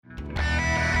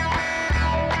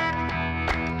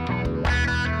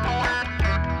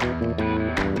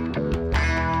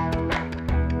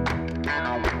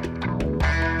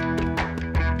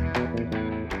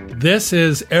This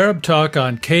is Arab Talk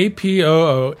on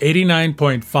KPOO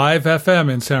 89.5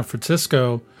 FM in San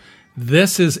Francisco.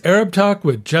 This is Arab Talk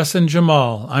with Jess and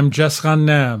Jamal. I'm Jess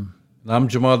Ghannam. I'm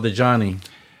Jamal Dajani.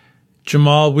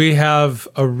 Jamal, we have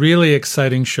a really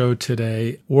exciting show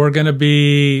today. We're going to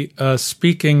be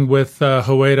speaking with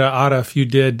Huwaida Araf. You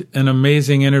did an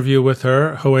amazing interview with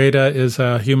her. Huwaida is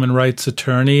a human rights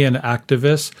attorney and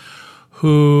activist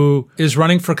who is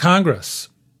running for Congress.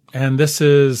 And this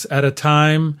is at a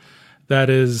time that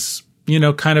is,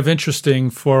 kind of interesting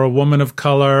for a woman of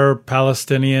color,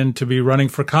 Palestinian, to be running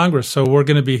for Congress. So we're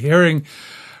going to be hearing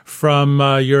from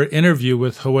your interview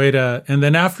with Huwaida. And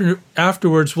then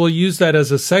afterwards, we'll use that as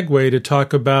a segue to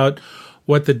talk about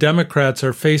what the Democrats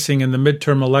are facing in the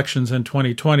midterm elections in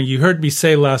 2020. You heard me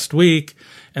say last week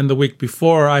and the week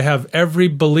before, I have every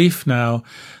belief now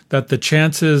that the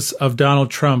chances of Donald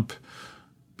Trump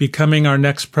becoming our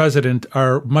next president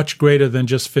are much greater than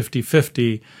just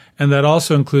 50-50. And that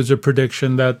also includes a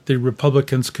prediction that the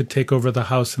Republicans could take over the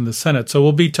House and the Senate. So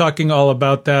we'll be talking all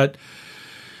about that.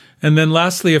 And then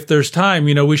lastly, if there's time,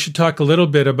 we should talk a little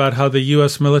bit about how the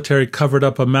U.S. military covered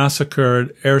up a massacre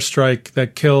airstrike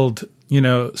that killed,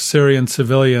 Syrian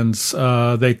civilians.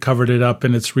 They covered it up,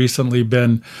 and it's recently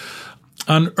been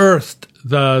unearthed,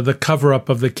 the cover-up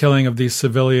of the killing of these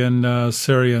civilian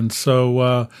Syrians.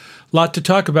 So lot to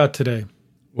talk about today.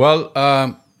 Well,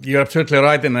 you're absolutely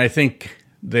right, and I think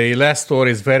the last story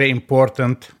is very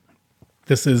important.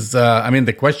 This is,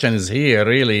 the question is here,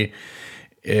 really,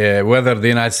 whether the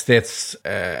United States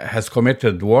has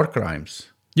committed war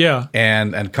crimes. Yeah.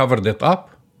 And covered it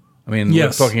up.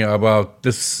 Yes. We're talking about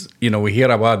this, we hear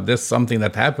about this, something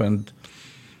that happened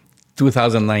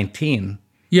 2019.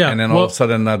 Yeah. And then all of a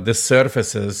sudden this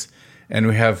surfaces, and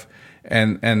we have,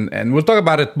 and we'll talk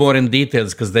about it more in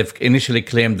details, because they've initially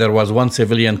claimed there was one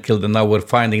civilian killed, and now we're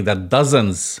finding that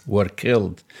dozens were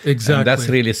killed. Exactly. And that's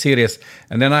really serious.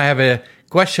 And then I have a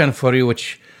question for you,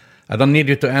 which I don't need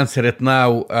you to answer it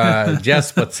now,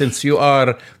 Jess, but since you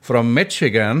are from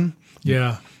Michigan,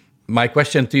 yeah, my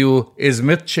question to you, is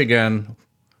Michigan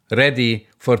ready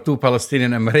for 2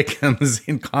 Palestinian Americans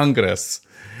in Congress?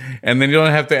 And then you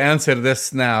don't have to answer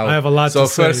this now. I have a lot to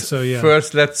say, so yeah.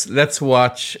 First, let's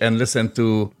watch and listen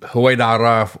to Huwaida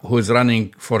Araf, who's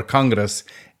running for Congress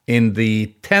in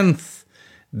the 10th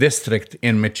district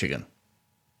in Michigan.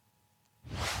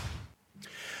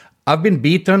 I've been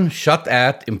beaten, shot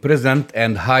at, imprisoned,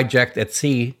 and hijacked at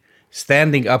sea,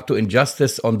 standing up to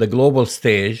injustice on the global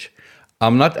stage.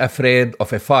 I'm not afraid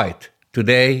of a fight.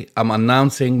 Today, I'm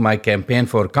announcing my campaign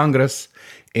for Congress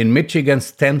in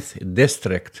Michigan's 10th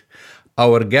district.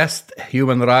 Our guest,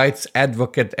 human rights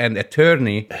advocate and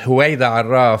attorney, Huwaida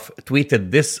Araf,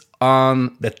 tweeted this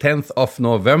on the 10th of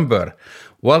November.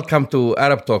 Welcome to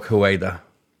Arab Talk, Huwaida.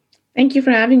 Thank you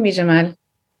for having me, Jamal.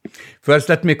 First,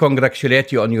 let me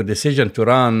congratulate you on your decision to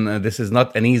run. This is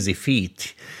not an easy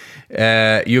feat.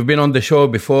 You've been on the show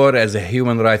before as a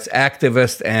human rights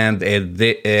activist and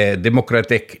a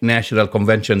Democratic National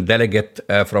Convention delegate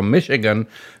from Michigan.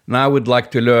 Now we'd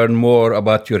like to learn more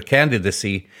about your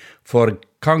candidacy for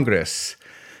Congress.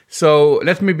 So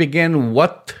let me begin.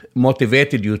 What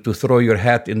motivated you to throw your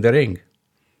hat in the ring?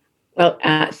 Well,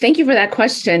 thank you for that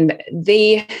question.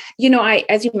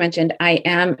 As you mentioned, I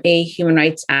am a human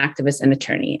rights activist and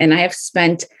attorney, and I have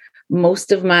spent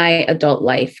most of my adult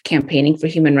life campaigning for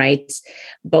human rights,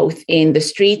 both in the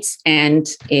streets and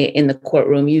in the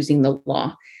courtroom using the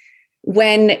law.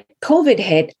 When COVID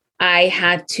hit, I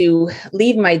had to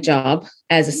leave my job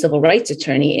as a civil rights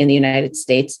attorney in the United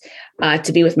States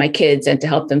to be with my kids and to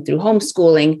help them through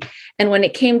homeschooling. And when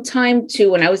it came time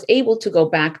when I was able to go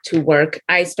back to work,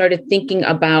 I started thinking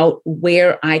about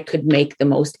where I could make the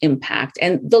most impact.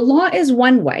 And the law is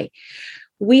one way.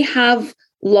 We have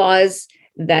laws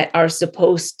that are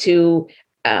supposed to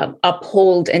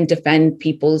uphold and defend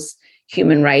people's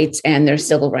human rights and their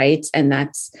civil rights. And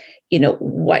that's,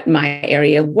 what my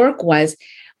area of work was.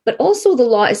 But also the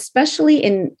law, especially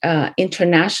in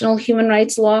international human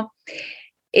rights law,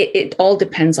 it all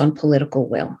depends on political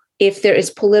will. If there is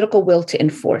political will to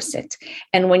enforce it.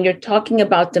 And when you're talking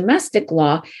about domestic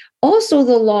law, also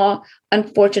the law,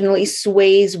 unfortunately,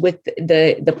 sways with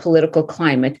the political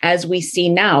climate. As we see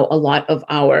now, a lot of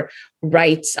our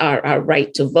rights, our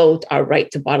right to vote, our right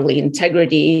to bodily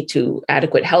integrity, to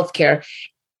adequate health care,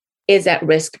 is at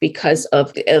risk because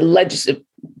of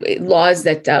laws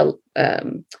that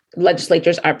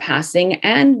legislatures are passing,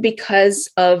 and because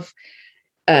of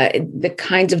the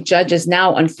kinds of judges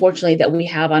now, unfortunately, that we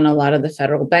have on a lot of the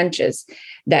federal benches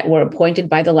that were appointed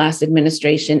by the last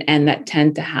administration and that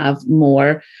tend to have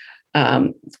more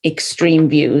extreme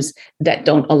views that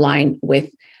don't align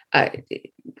with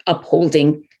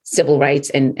upholding civil rights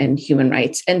and human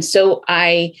rights. And so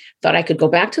I thought I could go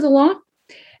back to the law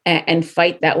and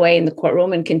fight that way in the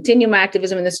courtroom and continue my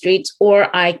activism in the streets, or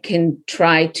I can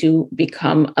try to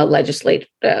become a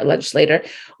legislator,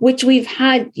 which we've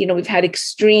had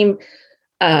extreme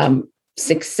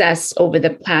success over the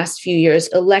past few years,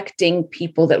 electing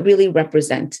people that really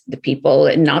represent the people,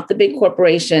 and not the big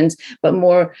corporations, but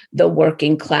more the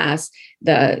working class,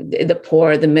 the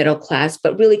poor, the middle class,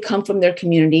 but really come from their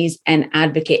communities and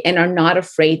advocate, and are not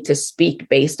afraid to speak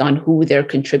based on who their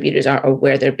contributors are or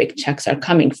where their big checks are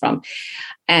coming from.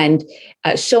 And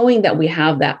showing that we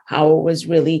have that power was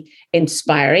really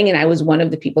inspiring. And I was one of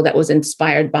the people that was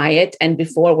inspired by it. And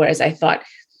before, whereas I thought,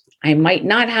 I might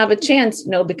not have a chance,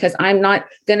 because I'm not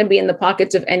going to be in the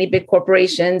pockets of any big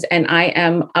corporations, and I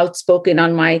am outspoken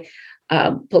on my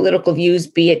political views,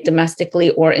 be it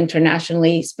domestically or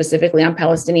internationally, specifically on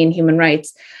Palestinian human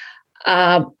rights.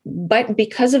 But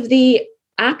because of the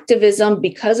activism,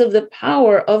 because of the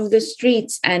power of the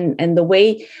streets and the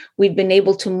way we've been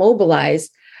able to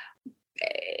mobilize,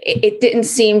 it didn't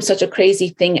seem such a crazy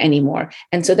thing anymore.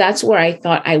 And so that's where I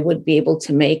thought I would be able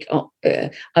to make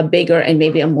a bigger and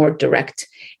maybe a more direct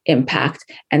impact.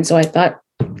 And so I thought,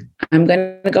 I'm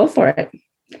going to go for it.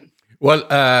 Well,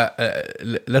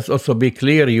 let's also be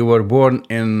clear. You were born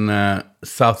in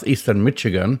southeastern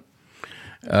Michigan.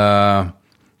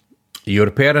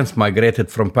 Your parents migrated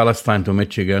from Palestine to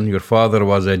Michigan. Your father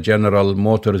was a General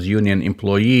Motors Union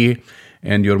employee,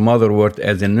 and your mother worked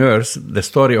as a nurse. The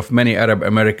story of many Arab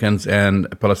Americans and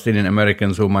Palestinian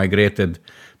Americans who migrated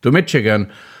to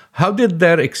Michigan. How did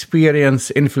their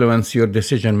experience influence your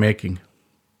decision-making?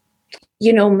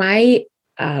 My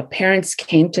parents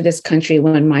came to this country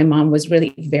when my mom was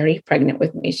really very pregnant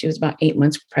with me. She was about 8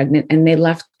 months pregnant, and they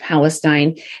left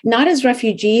Palestine, not as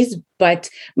refugees, but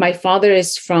my father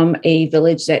is from a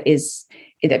village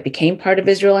that became part of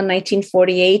Israel in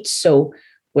 1948. So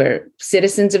we're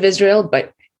citizens of Israel,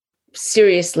 but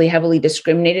seriously, heavily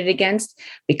discriminated against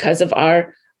because of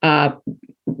our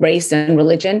race and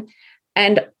religion.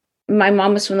 And my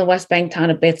mom was from the West Bank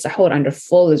town of Beit Sahor under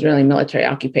full Israeli military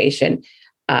occupation,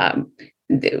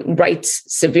 the rights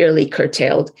severely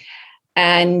curtailed.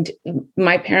 And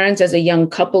my parents, as a young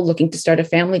couple looking to start a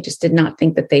family, just did not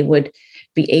think that they would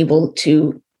be able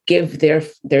to give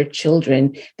their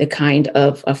children the kind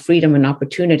of freedom and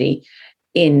opportunity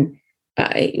in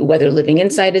whether living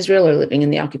inside Israel or living in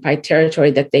the occupied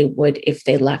territory that they would if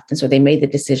they left. And so they made the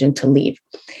decision to leave.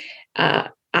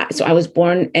 So I was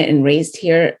born and raised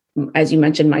here. As you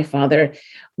mentioned, my father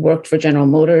worked for General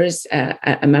Motors,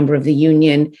 a member of the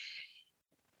union.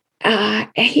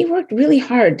 He worked really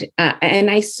hard, and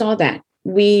I saw that.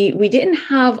 We didn't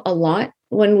have a lot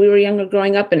when we were younger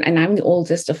growing up, and I'm the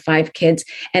oldest of 5 kids.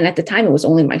 And at the time, it was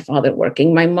only my father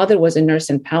working. My mother was a nurse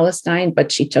in Palestine,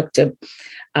 but she took to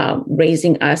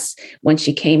raising us when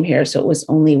she came here. So it was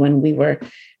only when we were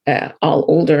all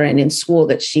older and in school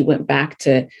that she went back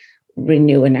to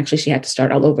renew. And actually, she had to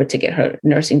start all over to get her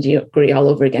nursing degree all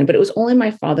over again. But it was only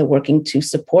my father working to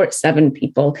support 7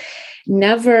 people,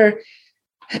 never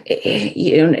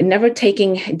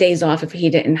taking days off if he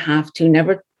didn't have to,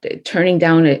 never turning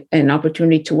down an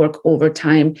opportunity to work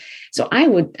overtime. So I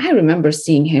remember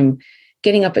seeing him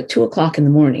getting up at 2:00 in the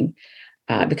morning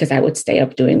because I would stay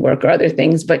up doing work or other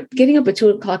things, but getting up at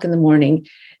 2:00 in the morning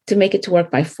to make it to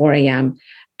work by 4 a.m.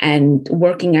 and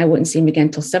working. I wouldn't see him again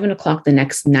until 7:00 the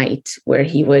next night, where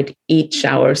he would eat,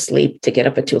 shower, sleep to get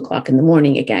up at 2:00 in the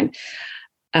morning again.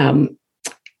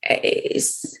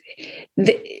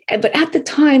 But at the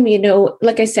time,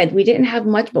 like I said, we didn't have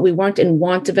much, but we weren't in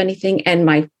want of anything. And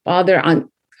my father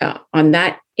on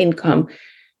that income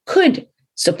could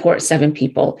support 7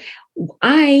 people.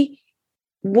 I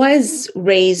was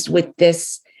raised with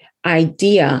this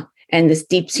idea and this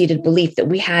deep-seated belief that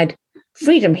we had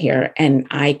freedom here and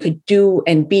I could do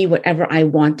and be whatever I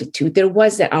wanted to. There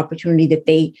was that opportunity that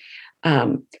they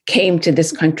came to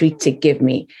this country to give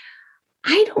me.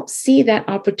 I don't see that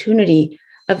opportunity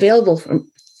available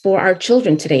for our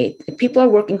children today. People are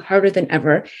working harder than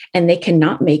ever, and they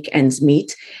cannot make ends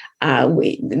meet.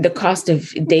 The cost of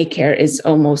daycare is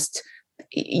almost,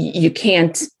 you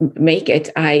can't make it.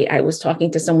 I was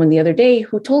talking to someone the other day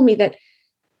who told me that,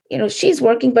 she's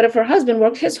working, but if her husband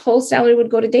worked, his whole salary would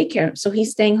go to daycare. So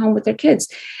he's staying home with their kids.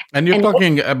 And you're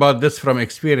talking about this from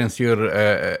experience. You're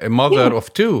a mother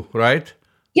of 2, right?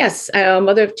 Yes, I'm a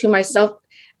mother of 2 myself.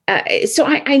 So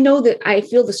I know that I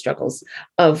feel the struggles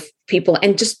of people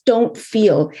and just don't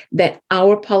feel that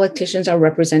our politicians are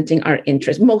representing our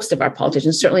interests. Most of our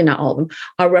politicians, certainly not all of them,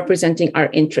 are representing our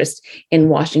interests in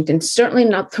Washington. Certainly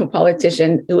not the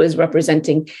politician who is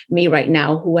representing me right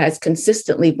now, who has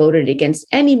consistently voted against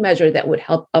any measure that would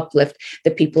help uplift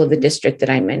the people of the district that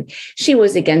I'm in. She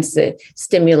was against the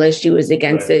stimulus. She was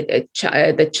against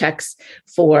the checks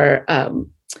for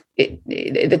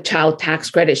the child tax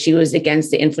credit. She was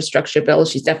against the infrastructure bill.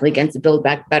 She's definitely against the Build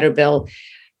Back Better bill.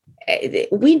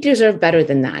 We deserve better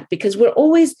than that, because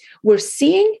we're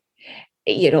seeing,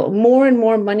 more and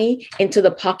more money into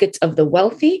the pockets of the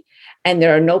wealthy, and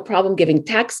there are no problem giving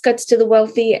tax cuts to the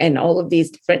wealthy and all of these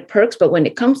different perks. But when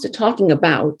it comes to talking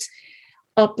about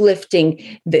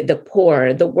uplifting the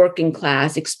poor, the working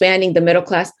class, expanding the middle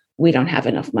class, we don't have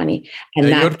enough money. And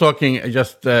you're talking,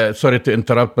 sorry to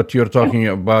interrupt, but you're talking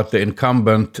about the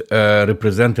incumbent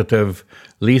representative,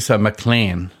 Lisa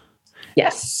McClain.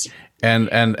 Yes.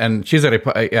 And she's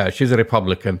a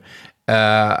Republican.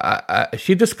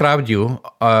 She described you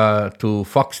to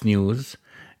Fox News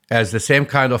as the same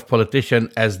kind of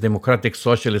politician as Democratic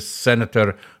Socialist Senator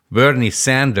Bernie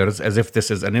Sanders, as if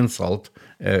this is an insult.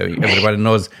 Everybody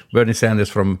knows Bernie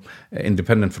Sanders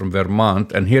independent from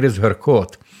Vermont. And here is her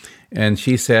quote. And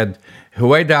she said,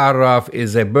 Huwaida Arraf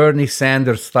is a Bernie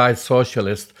Sanders-style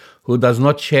socialist who does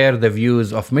not share the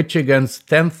views of Michigan's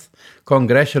 10th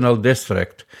congressional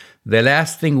district. The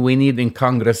last thing we need in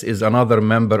Congress is another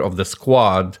member of the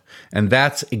squad, and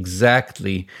that's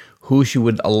exactly who she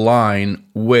would align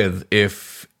with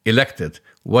if elected.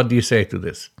 What do you say to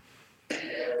this?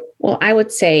 Well, I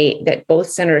would say that both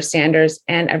Senator Sanders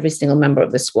and every single member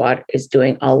of the squad is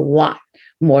doing a lot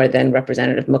more than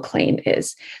Representative McClain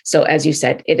is. So as you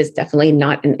said, it is definitely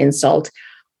not an insult.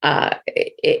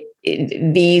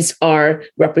 These are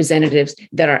representatives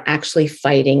that are actually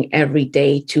fighting every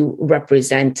day to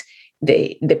represent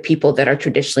the people that are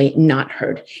traditionally not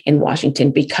heard in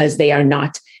Washington, because they are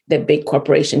not the big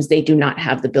corporations. They do not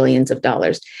have the billions of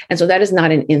dollars. And so that is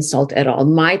not an insult at all.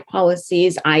 My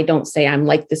policies, I don't say I'm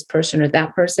like this person or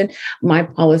that person. My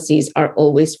policies are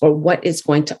always for what is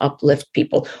going to uplift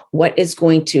people, what is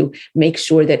going to make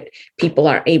sure that people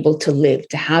are able to live,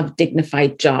 to have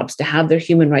dignified jobs, to have their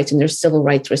human rights and their civil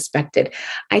rights respected.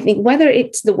 I think whether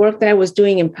it's the work that I was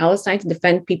doing in Palestine to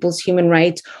defend people's human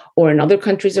rights, or in other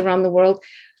countries around the world,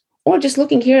 or just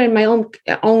looking here in my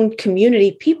own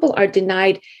community, people are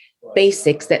denied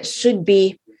basics that should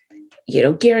be,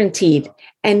 guaranteed.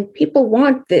 And people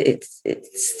want it's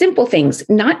simple things,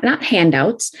 not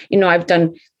handouts. I've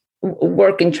done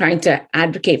work in trying to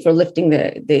advocate for lifting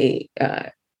the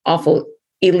awful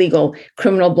illegal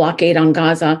criminal blockade on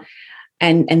Gaza.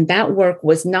 And that work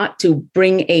was not to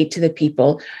bring aid to the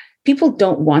people. People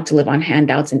don't want to live on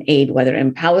handouts and aid, whether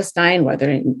in Palestine,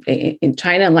 whether in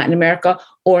China and Latin America,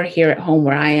 or here at home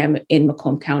where I am in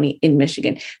Macomb County in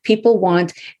Michigan. People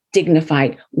want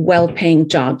dignified, well-paying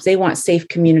jobs. They want safe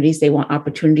communities. They want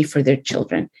opportunity for their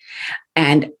children.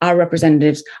 And our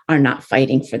representatives are not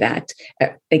fighting for that.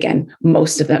 Again,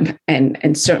 most of them,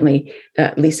 and certainly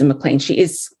Lisa McClain, she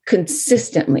is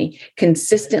consistently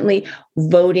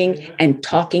voting and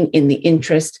talking in the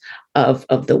interest of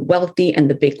the wealthy and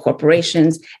the big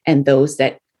corporations and those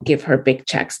that give her big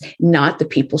checks, not the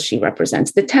people she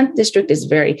represents. The 10th district is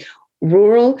very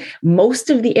rural. Most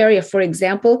of the area, for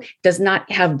example, does not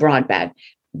have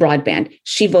broadband.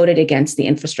 She voted against the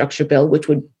infrastructure bill, which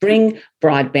would bring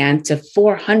broadband to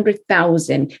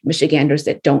 400,000 Michiganders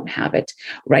that don't have it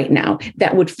right now.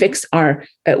 That would fix our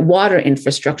water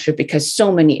infrastructure, because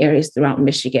so many areas throughout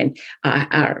Michigan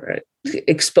are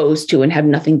exposed to and have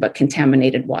nothing but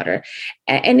contaminated water.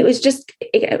 And it was just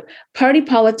party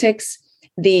politics,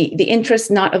 the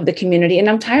interest not of the community. And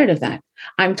I'm tired of that.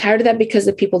 I'm tired of that because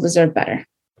the people deserve better.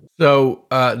 So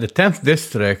the 10th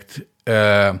district,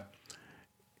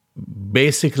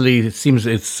 basically, it seems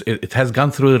it has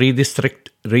gone through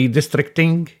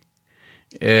redistricting.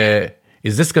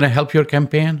 Is this going to help your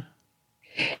campaign?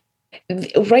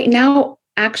 Right now,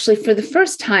 actually, for the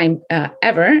first time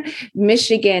ever,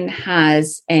 Michigan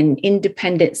has an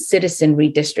independent citizen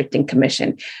redistricting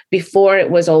commission. Before,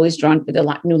 it was always drawn,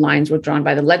 the new lines were drawn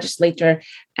by the legislature,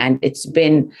 and it's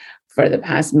been for the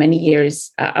past many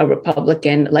years a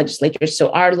Republican legislature. So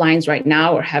our lines right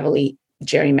now are heavily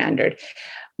gerrymandered.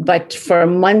 But for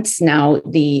months now,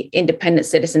 the Independent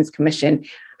Citizens Commission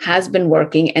has been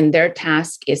working, and their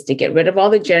task is to get rid of all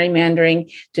the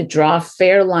gerrymandering, to draw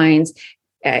fair lines,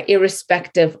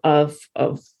 irrespective of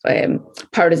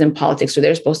partisan politics. So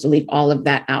they're supposed to leave all of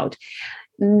that out.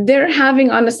 They're having,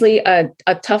 honestly, a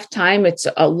tough time. It's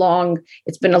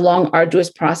been a long, arduous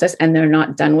process, and they're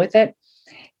not done with it.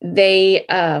 they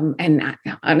and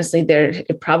honestly, there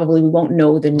probably we won't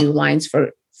know the new lines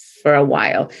for a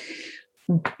while.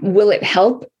 Will it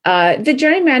help? The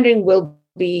gerrymandering will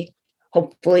be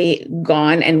hopefully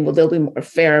gone, and there'll be more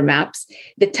fairer maps.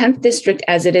 The 10th district,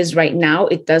 as it is right now,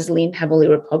 it does lean heavily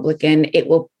Republican. It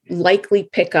will likely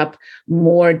pick up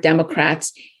more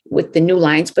Democrats with the new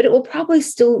lines, but it will probably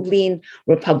still lean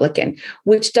Republican,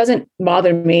 which doesn't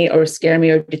bother me or scare me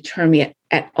or deter me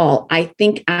at all. I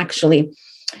think actually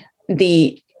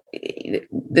the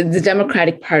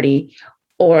Democratic Party,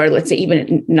 or let's say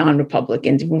even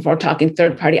non-Republicans, if we're talking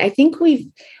third party, I think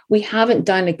we haven't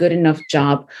done a good enough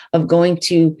job of going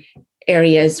to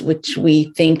areas which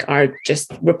we think are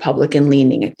just Republican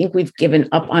leaning. I think we've given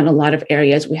up on a lot of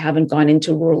areas. We haven't gone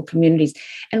into rural communities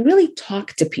and really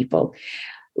talk to people.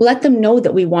 Let them know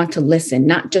that we want to listen,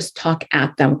 not just talk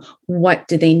at them. What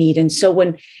do they need? And so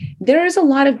when there is a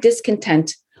lot of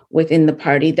discontent within the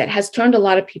party that has turned a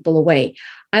lot of people away.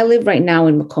 I live right now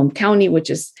in Macomb County, which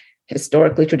is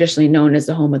historically, traditionally known as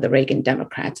the home of the Reagan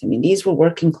Democrats. I mean, these were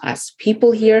working class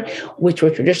people here, which were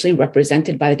traditionally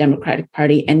represented by the Democratic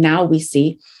Party. And now we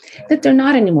see that they're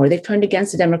not anymore. They've turned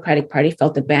against the Democratic Party,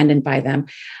 felt abandoned by them.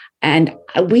 And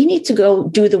we need to go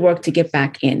do the work to get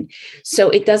back in.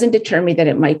 So it doesn't deter me that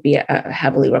it might be a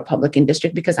heavily Republican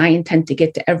district, because I intend to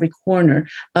get to every corner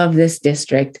of this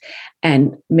district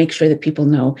and make sure that people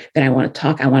know that I want to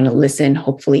talk, I want to listen.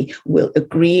 Hopefully we'll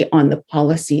agree on the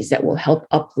policies that will help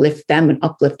uplift them and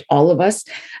uplift all of us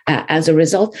as a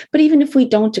result. But even if we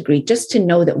don't agree, just to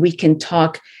know that we can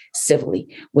talk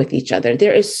civilly with each other.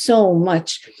 There is so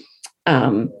much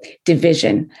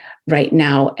division right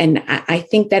now. And I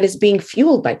think that is being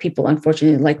fueled by people,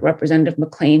 unfortunately, like Representative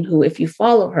McClain, who, if you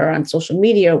follow her on social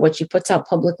media, what she puts out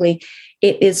publicly,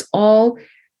 it is all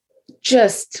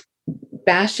just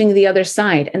bashing the other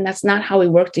side. And that's not how we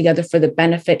work together for the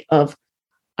benefit of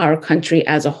our country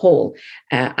as a whole.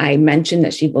 I mentioned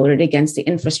that she voted against the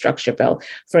infrastructure bill.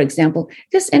 For example,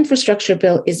 this infrastructure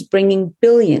bill is bringing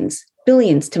billions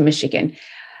to Michigan.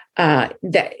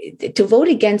 That to vote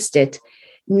against it,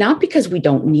 not because we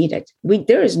don't need it.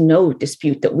 There is no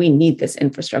dispute that we need this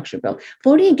infrastructure bill.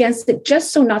 Voting against it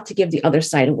just so not to give the other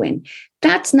side a win.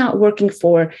 That's not working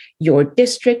for your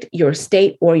district, your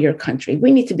state, or your country.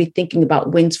 We need to be thinking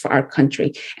about wins for our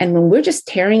country. And when we're just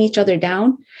tearing each other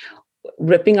down,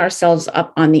 ripping ourselves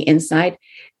up on the inside,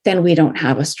 then we don't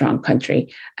have a strong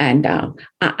country. And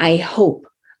I hope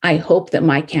that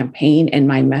my campaign and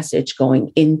my message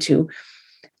going into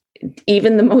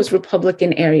even the most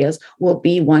Republican areas will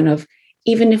be one of,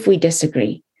 even if we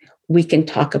disagree, we can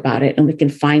talk about it and we can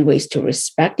find ways to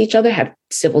respect each other, have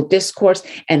civil discourse,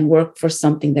 and work for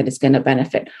something that is going to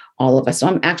benefit all of us. So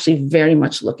I'm actually very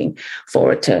much looking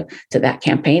forward to that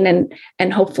campaign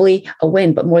and hopefully a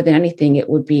win. But more than anything, it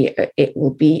will be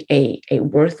a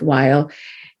worthwhile,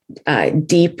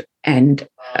 deep and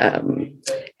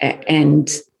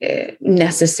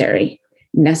necessary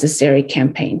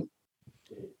campaign.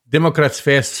 Democrats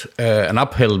face an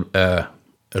uphill,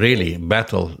 really,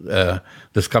 battle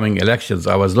this coming elections.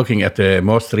 I was looking at the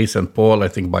most recent poll, I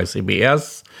think by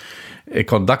CBS,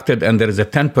 conducted, and there is a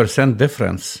 10%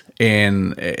 difference.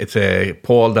 It's a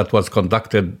poll that was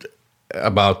conducted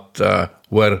about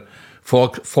where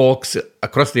folks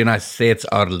across the United States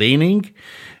are leaning.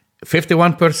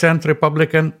 51%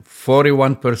 Republican,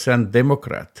 41%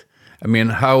 Democrat. I mean,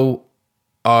 how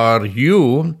are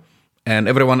you and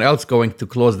everyone else going to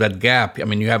close that gap? I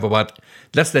mean, you have about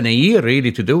less than a year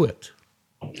really to do it.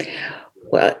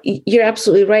 Well, you're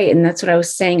absolutely right. And that's what I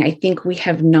was saying. I think we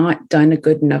have not done a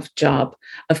good enough job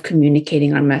of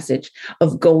communicating our message,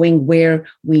 of going where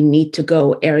we need to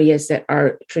go, areas that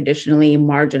are traditionally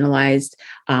marginalized,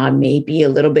 maybe a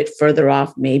little bit further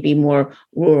off, maybe more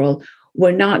rural.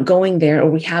 We're not going there, or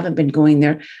we haven't been going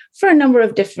there for a number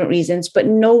of different reasons, but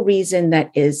no reason that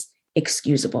is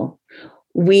excusable.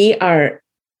 We are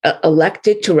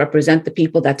elected to represent the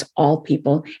people. That's all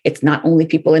people. It's not only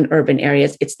people in urban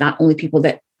areas. It's not only people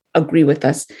that agree with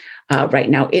us right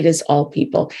now. It is all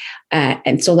people.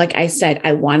 And so, like I said,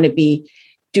 I want to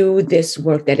do this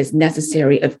work that is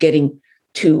necessary of getting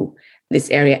to this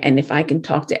area. And if I can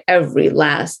talk to every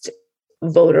last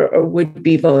voter or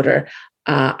would-be voter,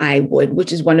 I would,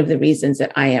 which is one of the reasons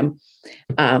that I am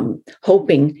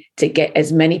hoping to get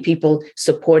as many people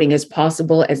supporting as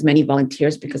possible, as many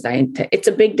volunteers, because it's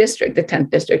a big district, the 10th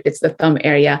district, it's the thumb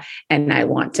area, and I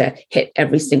want to hit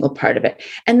every single part of it.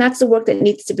 And that's the work that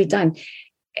needs to be done.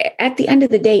 At the end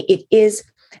of the day, it is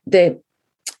let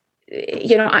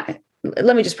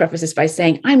me just preface this by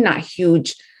saying I'm not a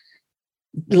huge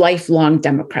lifelong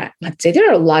Democrat. Let's say there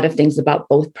are a lot of things about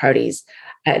both parties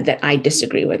that I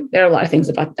disagree with. There are a lot of things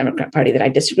about the Democrat Party that I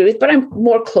disagree with, but I'm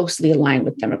more closely aligned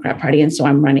with the Democrat Party, and so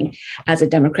I'm running as a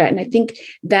Democrat. And I think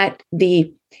that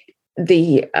the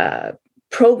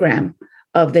program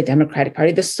of the Democratic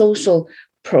Party, the social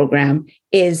program,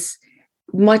 is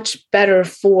much better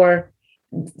for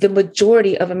the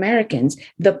majority of Americans,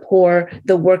 the poor,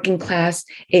 the working class.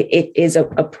 It is a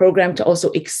program to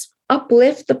also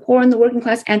uplift the poor and the working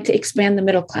class and to expand the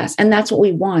middle class. And that's what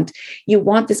we want. You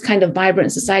want this kind of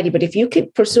vibrant society. But if you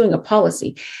keep pursuing a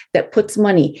policy that puts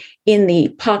money in the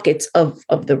pockets of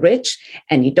the rich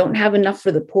and you don't have enough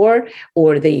for the poor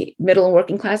or the middle and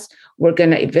working class, we're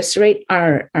going to eviscerate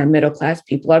our middle class.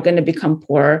 People are going to become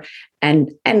poorer.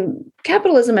 And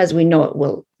capitalism, as we know it,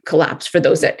 will collapse for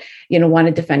those that want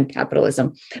to defend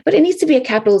capitalism. But it needs to be a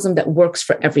capitalism that works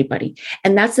for everybody.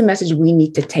 And that's the message we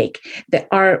need to take, that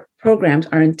our programs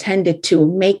are intended to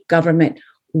make government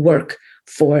work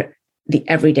for the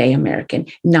everyday American,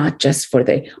 not just for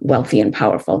the wealthy and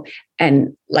powerful.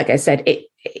 And like I said, it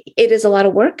is a lot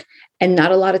of work and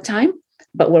not a lot of time,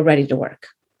 but we're ready to work.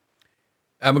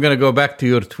 I'm going to go back to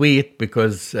your tweet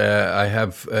because I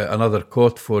have another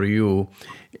quote for you.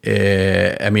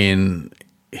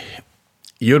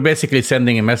 You're basically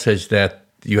sending a message that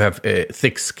you have a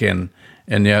thick skin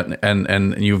and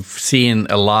you've seen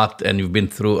a lot and you've been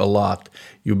through a lot.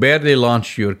 You barely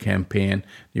launched your campaign.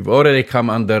 You've already come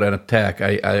under an attack.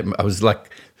 I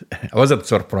wasn't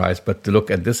surprised, but to look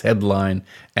at this headline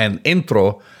and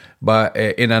intro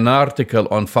in an article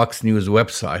on Fox News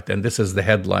website, and this is the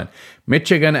headline: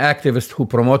 Michigan activist who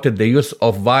promoted the use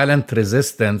of violent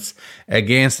resistance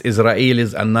against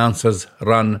Israelis announces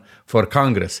run for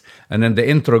Congress. And then the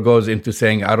intro goes into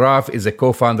saying Araf is a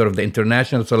co-founder of the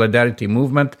International Solidarity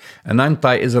Movement, an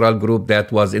anti-Israel group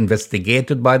that was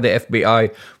investigated by the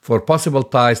FBI for possible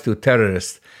ties to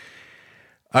terrorists.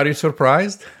 Are you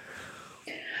surprised?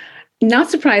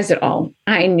 Not surprised at all.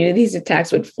 I knew these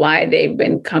attacks would fly. They've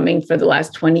been coming for the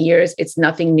last 20 years. It's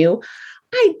nothing new.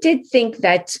 I did think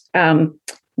that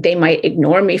they might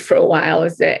ignore me for a while,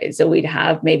 so we'd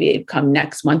have maybe it'd come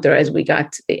next month or as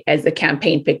the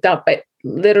campaign picked up. But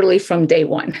literally from day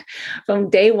one,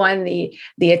 the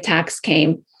attacks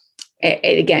came.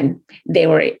 Again, they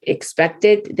were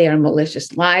expected. They are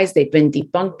malicious lies. They've been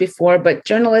debunked before, but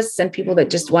journalists and people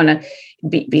that just want to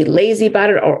be lazy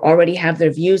about it or already have their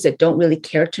views, that don't really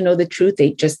care to know the truth,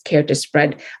 they just care to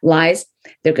spread lies,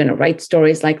 they're going to write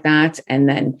stories like that. And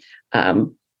then,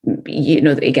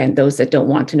 again, those that don't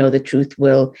want to know the truth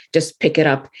will just pick it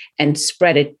up and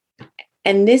spread it.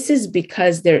 And this is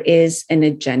because there is an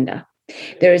agenda.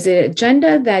 There is an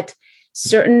agenda that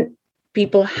certain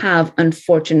people have,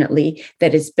 unfortunately,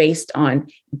 that is based on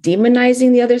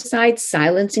demonizing the other side,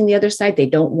 silencing the other side. They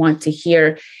don't want to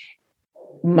hear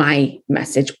my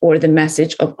message or the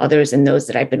message of others and those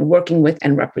that I've been working with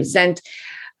and represent.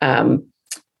 A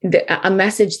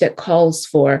message that calls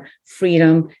for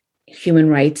freedom, human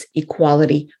rights,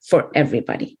 equality for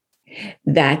everybody,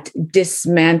 that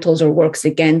dismantles or works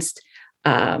against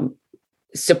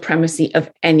supremacy of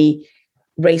any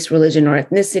race, religion, or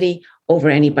ethnicity over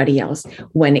anybody else.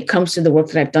 When it comes to the work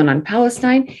that I've done on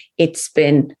Palestine, it's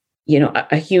been,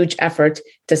 a huge effort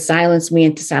to silence me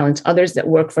and to silence others that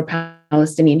work for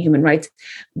Palestinian human rights,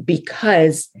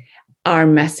 because our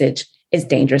message is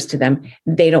dangerous to them.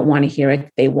 They don't want to hear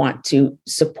it. They want to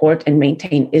support and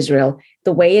maintain Israel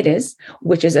the way it is,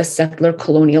 which is a settler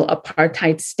colonial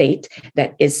apartheid state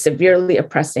that is severely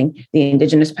oppressing the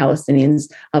indigenous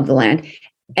Palestinians of the land.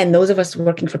 And those of us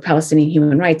working for Palestinian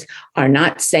human rights are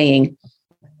not saying,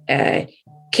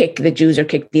 kick the Jews or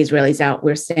kick the Israelis out.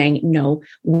 We're saying, no,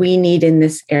 we need in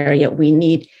this area, we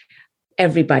need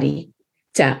everybody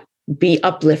to be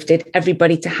uplifted,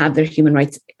 everybody to have their human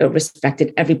rights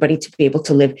respected, everybody to be able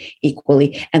to live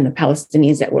equally. And the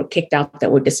Palestinians that were kicked out,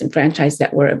 that were disenfranchised,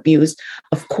 that were abused,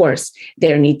 of course,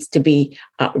 there needs to be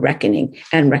reckoning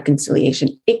and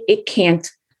reconciliation. It can't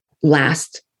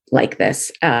last like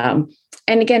this.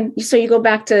 And again, so you go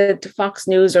back to Fox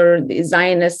News or the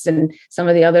Zionists and some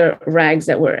of the other rags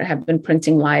that have been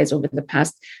printing lies over the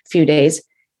past few days.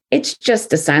 It's just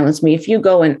to silence me. If you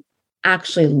go and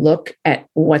actually look at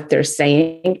what they're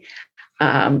saying,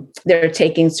 they're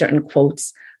taking certain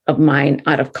quotes of mine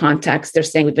out of context. They're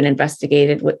saying we've been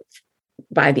investigated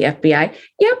by the FBI.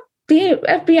 Yep, the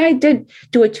FBI did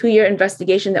do a 2-year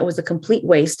investigation that was a complete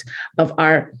waste of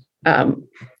our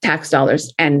tax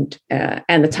dollars and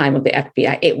the time of the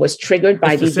FBI. It was triggered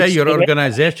by these. To say your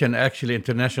organization, actually,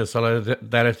 International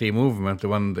Solidarity Movement, the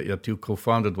one that you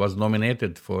co-founded, was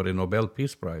nominated for a Nobel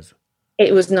Peace Prize.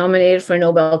 It was nominated for a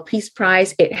Nobel Peace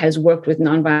Prize. It has worked with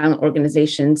nonviolent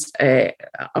organizations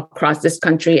across this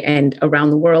country and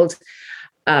around the world,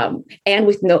 and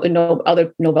with no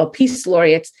other Nobel Peace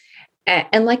laureates.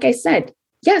 And like I said,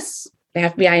 yes, the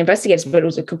FBI investigators, but it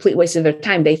was a complete waste of their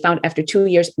time. They found after 2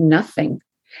 years, nothing,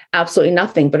 absolutely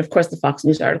nothing. But of course, the Fox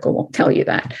News article won't tell you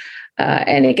that.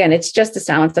 And again, it's just a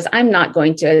silence. I'm not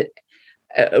going to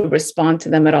respond to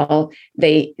them at all.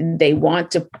 They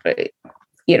want to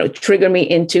trigger me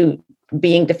into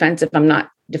being defensive. I'm not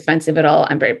defensive at all.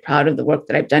 I'm very proud of the work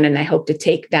that I've done. And I hope to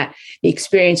take the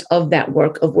experience of that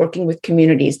work, of working with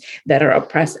communities that are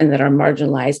oppressed and that are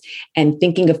marginalized, and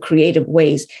thinking of creative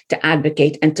ways to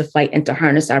advocate and to fight and to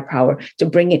harness our power, to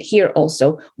bring it here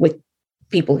also with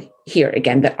people here,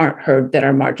 again, that aren't heard, that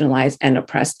are marginalized and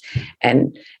oppressed,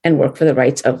 and work for the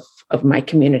rights of my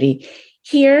community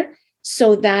here,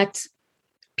 so that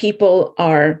people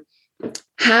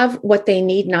have what they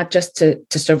need, not just to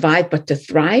survive, but to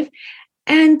thrive.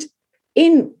 And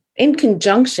in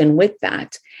conjunction with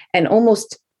that, and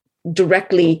almost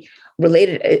directly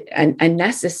related and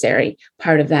necessary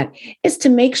part of that, is to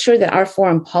make sure that our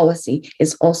foreign policy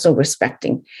is also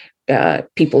respecting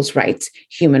people's rights,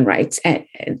 human rights. And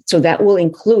so that will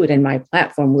include, and my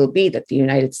platform will be, that the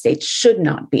United States should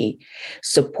not be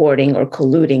supporting or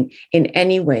colluding in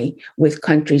any way with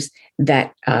countries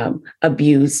that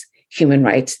abuse human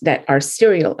rights, that are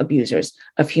serial abusers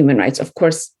of human rights. Of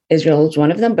course, Israel is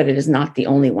one of them, but it is not the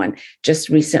only one. Just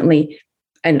recently,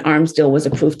 an arms deal was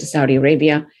approved to Saudi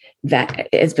Arabia that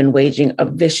has been waging a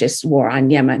vicious war on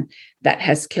Yemen that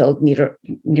has killed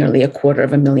nearly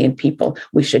 250,000 people.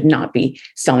 We should not be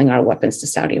selling our weapons to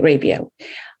Saudi Arabia.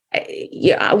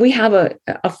 Yeah, we have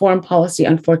a foreign policy,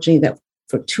 unfortunately, that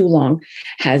for too long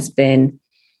has been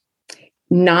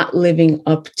not living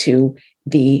up to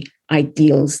the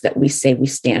ideals that we say we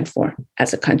stand for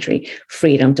as a country: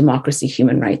 freedom, democracy,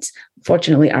 human rights.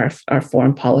 Fortunately, our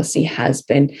foreign policy has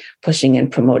been pushing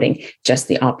and promoting just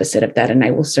the opposite of that. And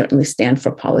I will certainly stand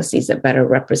for policies that better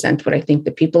represent what I think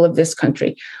the people of this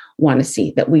country want to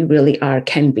see, that we really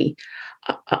can be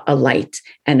a light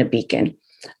and a beacon.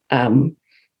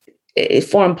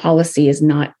 Foreign policy is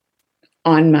not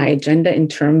on my agenda in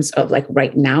terms of, like,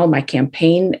 right now, my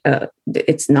campaign.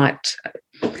 It's not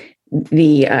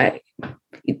the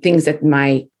things that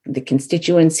the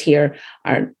constituents here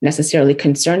are necessarily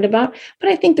concerned about, but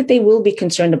I think that they will be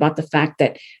concerned about the fact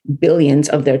that billions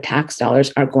of their tax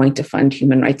dollars are going to fund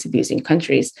human rights abusing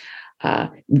countries.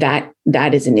 That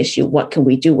is an issue. What can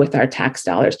we do with our tax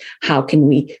dollars? How can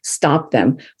we stop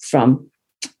them from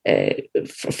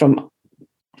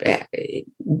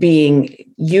being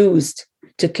used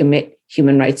to commit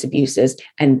human rights abuses,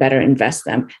 and better invest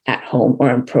them at home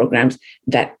or in programs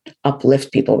that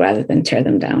uplift people rather than tear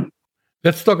them down?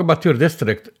 Let's talk about your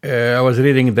district. I was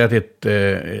reading that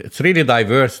it's really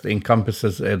diverse,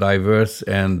 encompasses a diverse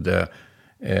and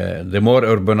the more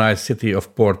urbanized city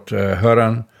of Port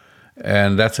Huron,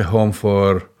 and that's a home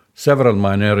for several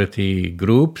minority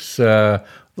groups.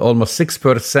 Almost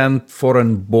 6%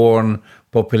 foreign-born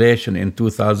population in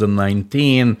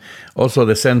 2019. Also,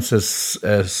 the census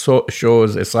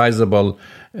shows a sizable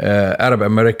Arab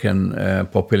American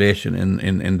population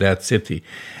in that city.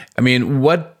 I mean,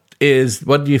 what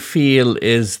do you feel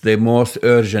is the most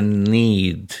urgent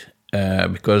need?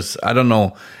 Because I don't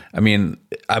know. I mean,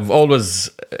 I've always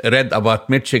read about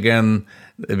Michigan.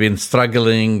 They've been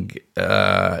struggling.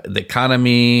 The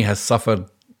economy has suffered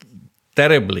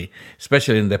terribly,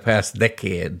 especially in the past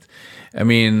decade. I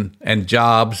mean, and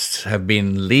jobs have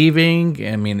been leaving.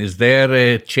 I mean, is there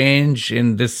a change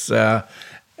in this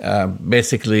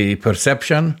basically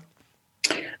perception?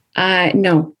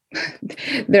 No,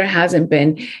 there hasn't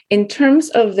been. In terms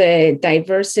of the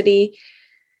diversity,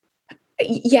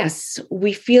 yes,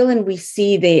 we feel and we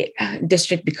see the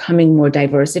district becoming more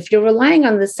diverse. If you're relying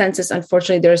on the census,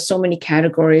 unfortunately, there are so many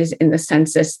categories in the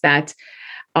census that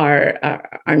are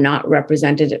not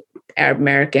represented. Arab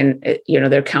American,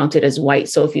 they're counted as white.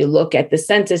 So if you look at the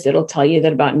census, it'll tell you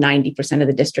that about 90% of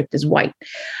the district is white.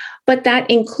 But that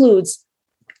includes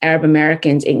Arab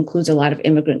Americans. It includes a lot of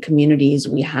immigrant communities.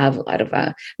 We have a lot of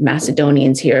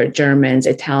Macedonians here, Germans,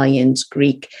 Italians,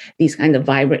 Greek, these kind of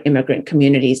vibrant immigrant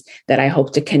communities that I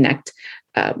hope to connect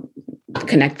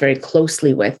very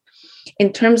closely with.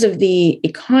 In terms of the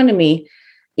economy,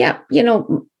 yeah,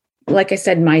 like I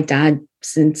said, my dad,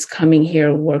 since coming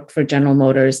here, worked for General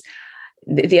Motors.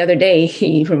 The other day,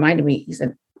 he reminded me, he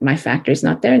said, my factory's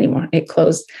not there anymore. It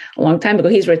closed a long time ago.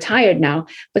 He's retired now,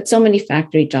 but so many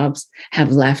factory jobs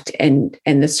have left, and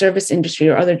the service industry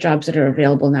or other jobs that are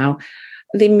available now,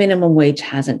 the minimum wage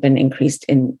hasn't been increased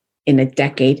in in a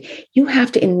decade. You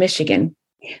have to, in Michigan,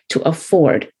 to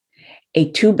afford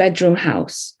a 2-bedroom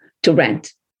house to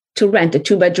rent a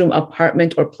 2-bedroom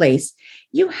apartment or place.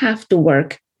 You have to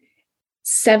work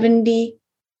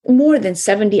more than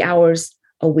 70 hours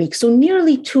a week. So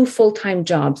nearly 2 full-time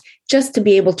jobs just to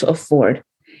be able to afford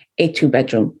a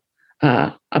 2-bedroom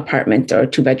apartment or a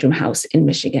 2-bedroom house in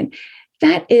Michigan.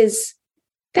 That is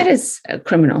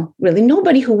criminal, really.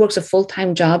 Nobody who works a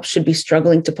full-time job should be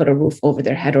struggling to put a roof over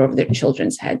their head or over their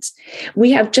children's heads.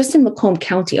 We have just in Macomb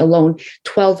County alone,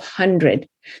 1,200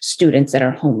 students that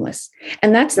are homeless.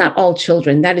 And that's not all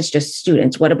children. That is just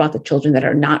students. What about the children that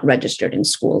are not registered in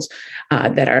schools,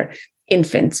 that are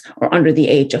infants or under the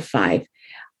age of 5?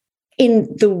 In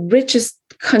the richest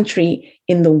country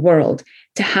in the world,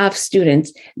 to have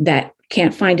students that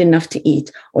can't find enough to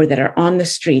eat or that are on the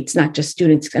streets, not just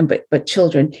students, but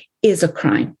children, is a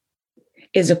crime,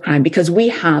 because we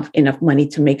have enough money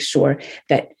to make sure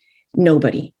that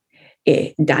nobody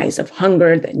dies of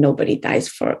hunger, that nobody dies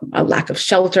for a lack of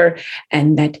shelter,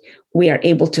 and that we are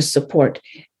able to support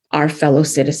our fellow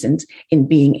citizens in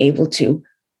being able to,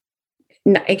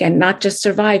 again, not just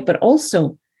survive, but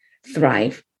also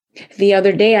thrive. The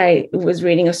other day, I was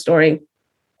reading a story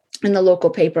in the local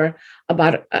paper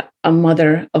about a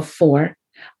mother of 4,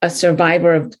 a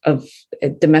survivor of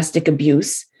domestic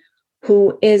abuse,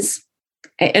 who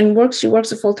she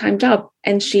works a full-time job,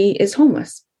 and she is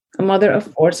homeless. A mother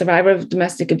of 4, survivor of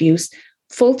domestic abuse,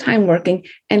 full-time working,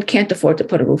 and can't afford to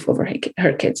put a roof over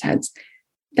her kids' heads.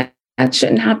 That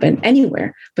shouldn't happen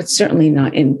anywhere, but certainly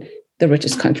not in the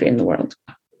richest country in the world.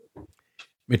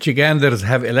 Michiganders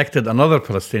have elected another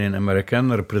Palestinian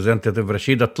American, Representative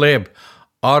Rashida Tlaib.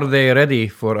 Are they ready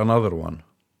for another one?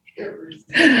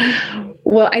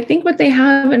 Well, I think what they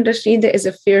have in Rashida is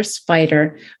a fierce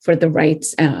fighter for the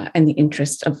rights and the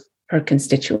interests of her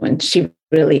constituents. She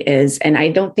really is. And I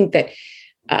don't think that,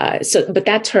 but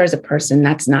that's her as a person.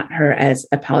 That's not her as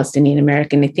a Palestinian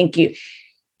American. I think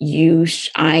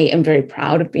I am very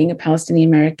proud of being a Palestinian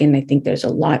American. I think there's a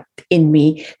lot in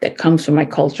me that comes from my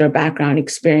culture, background,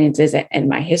 experiences, and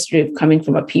my history of coming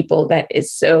from a people that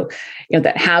is so,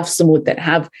 that have samut, that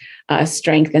have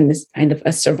strength and this kind of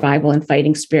a survival and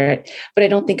fighting spirit. But I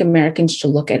don't think Americans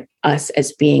should look at us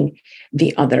as being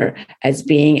the other, as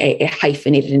being a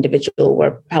hyphenated individual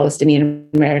where Palestinian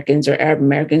Americans or Arab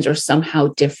Americans are somehow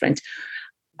different.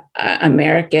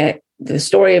 The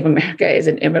story of America is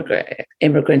an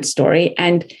immigrant story.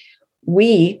 And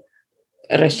we,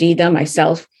 Rashida,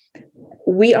 myself,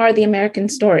 we are the American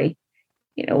story.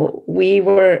 We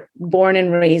were born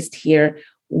and raised here.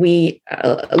 We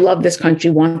love this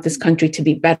country, want this country to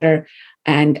be better,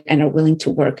 and are willing to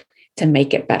work to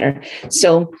make it better.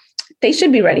 So they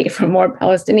should be ready for more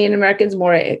Palestinian Americans,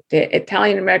 more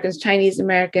Italian Americans, Chinese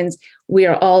Americans. We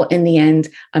are all, in the end,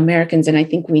 Americans. And I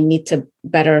think we need to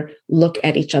better look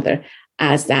at each other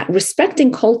as that.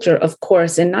 Respecting culture, of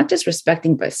course, and not just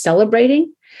respecting, but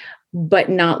celebrating, but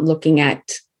not looking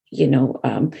at,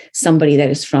 somebody that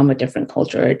is from a different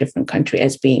culture or a different country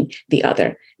as being the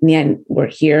other. In the end, we're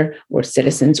here, we're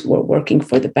citizens, we're working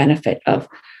for the benefit of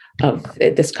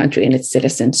this country and its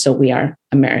citizens. So we are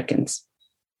Americans.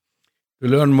 To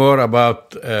learn more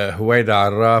about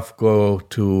Huwaida Arraf, go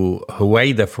to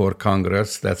Huwaida for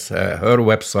Congress. That's her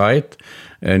website,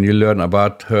 and you learn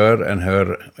about her and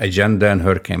her agenda and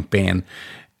her campaign.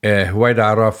 Huwaida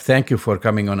Arraf, thank you for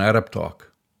coming on Arab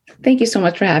Talk. Thank you so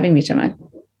much for having me, Jamal.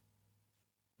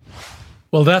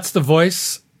 Well, that's the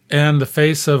voice and the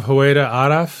face of Huwaida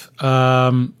Arraf,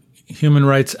 human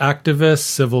rights activist,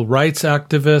 civil rights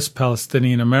activist,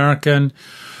 Palestinian American,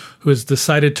 who has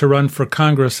decided to run for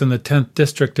Congress in the 10th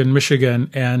District in Michigan.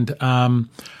 And I'm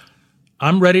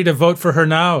ready to vote for her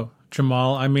now,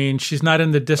 Jamal. I mean, she's not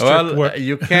in the district. Well,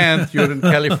 you can't. You're in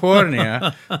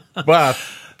California. But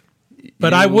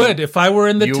I would if I were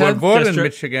in the 10th district. You were born in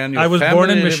Michigan. I was born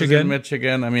in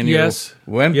Michigan. I mean, yes.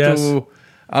 You went to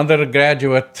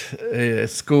undergraduate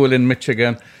school in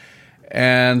Michigan.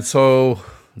 And so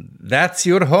that's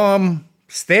your home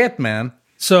state, man.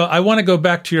 So I want to go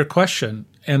back to your question.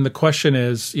 And the question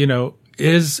is,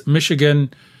 is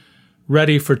Michigan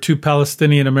ready for 2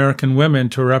 Palestinian American women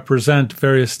to represent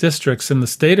various districts in the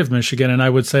state of Michigan? And I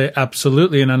would say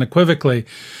absolutely and unequivocally.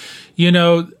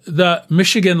 The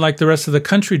Michigan, like the rest of the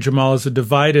country, Jamal, is a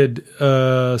divided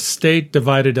state,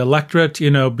 divided electorate,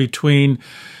 between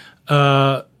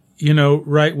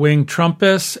right-wing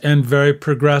Trumpists and very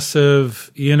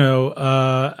progressive,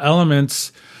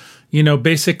 elements.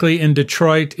 Basically in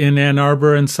Detroit, in Ann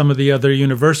Arbor, and some of the other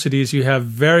universities, you have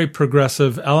very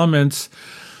progressive elements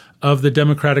of the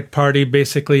Democratic Party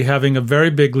basically having a very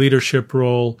big leadership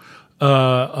role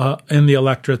in the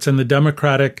electorates, and the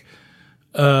Democratic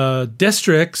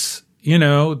districts,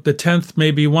 the 10th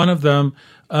may be one of them,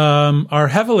 are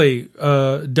heavily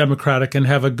Democratic and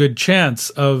have a good chance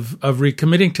of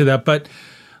recommitting to that. But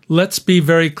let's be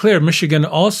very clear: Michigan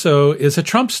also is a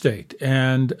Trump state,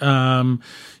 and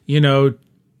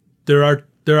there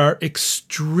are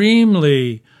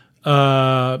extremely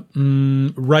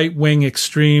right-wing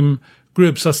extreme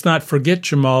groups. Let's not forget,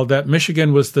 Jamal, that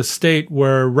Michigan was the state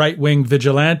where right-wing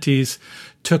vigilantes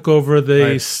took over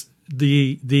the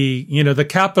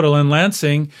Capitol in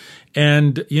Lansing,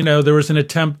 and there was an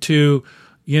attempt to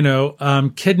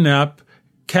kidnap,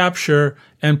 capture,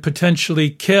 and potentially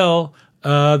kill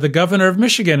the governor of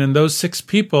Michigan. And those 6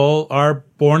 people are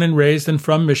born and raised and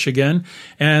from Michigan,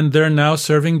 and they're now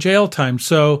serving jail time.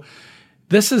 So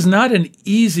this is not an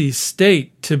easy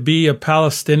state to be a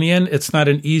Palestinian. It's not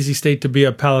an easy state to be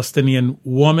a Palestinian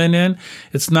woman in.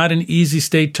 It's not an easy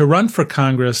state to run for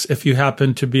Congress if you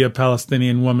happen to be a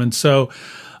Palestinian woman. So,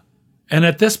 and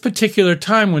at this particular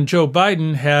time when Joe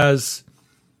Biden has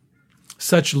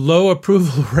such low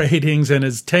approval ratings and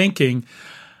is tanking,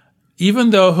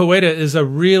 even though Huwaida is a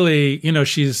really,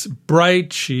 she's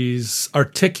bright, she's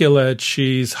articulate,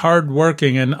 she's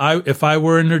hardworking, and if I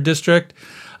were in her district,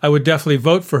 I would definitely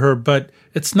vote for her, but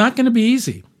it's not going to be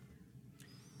easy.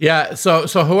 Yeah, so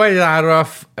Huwaida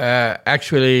Araf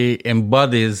actually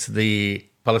embodies the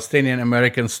Palestinian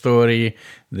American story,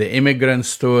 the immigrant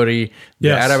story,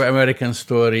 the Arab American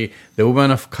story, the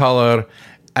woman of color.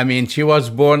 I mean, she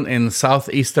was born in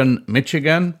southeastern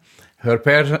Michigan. Her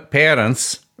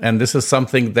parents, and this is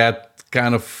something that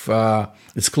kind of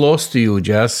is close to you,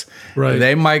 Jess. Right.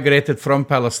 They migrated from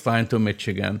Palestine to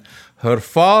Michigan. Her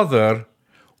father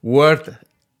worked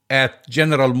at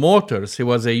General Motors. He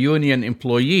was a union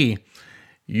employee.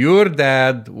 Your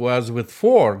dad was with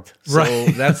Ford. So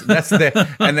right. that's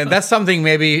and then that's something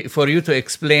maybe for you to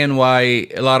explain why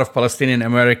a lot of Palestinian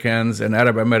Americans and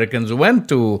Arab Americans went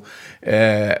to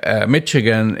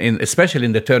Michigan, especially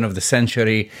in the turn of the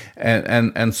century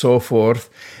and so forth.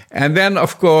 And then,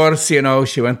 of course, she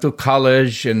went to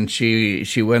college and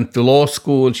she went to law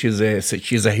school. She's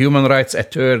a human rights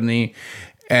attorney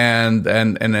and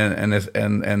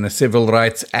a civil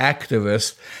rights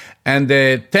activist. And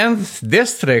the 10th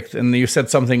district, and you said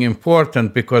something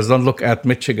important, because don't look at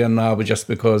Michigan now just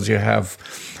because you have,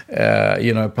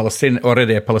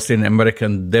 already a Palestinian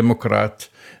American Democrat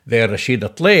there,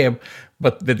 Rashida Tlaib.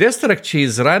 But the district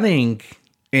she's running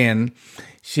in,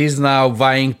 she's now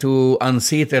vying to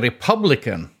unseat a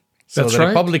Republican. So That's the right.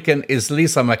 Republican is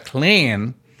Lisa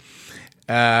McClain,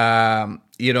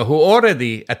 who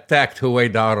already attacked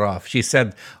Huwaida Araf. She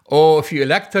said, if you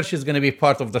elect her, she's going to be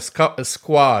part of the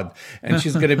squad, and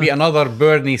she's going to be another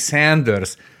Bernie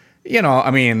Sanders.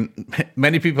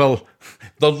 Many people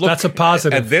don't look That's a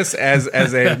positive. at this as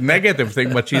a negative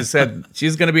thing, but she said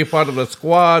she's going to be part of the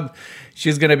squad.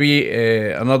 She's going to be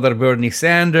another Bernie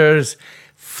Sanders.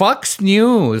 Fox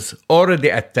News already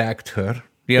attacked her.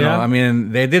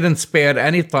 They didn't spare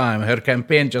any time. Her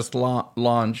campaign just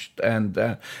launched.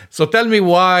 And so tell me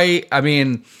why,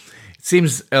 it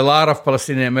seems a lot of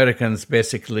Palestinian Americans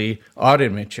basically are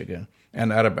in Michigan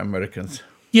and Arab Americans.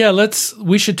 Yeah,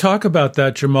 we should talk about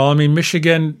that, Jamal.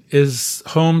 Michigan is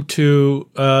home to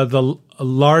the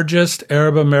largest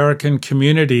Arab American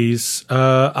communities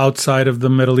outside of the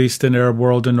Middle East and Arab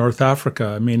world in North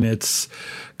Africa. It's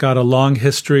got a long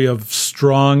history of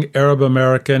strong Arab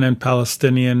American and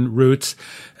Palestinian roots.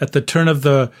 At the turn of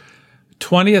the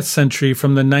 20th century,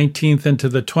 from the 19th into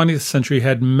the 20th century,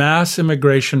 had mass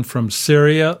immigration from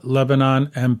Syria,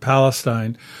 Lebanon, and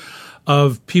Palestine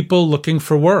of people looking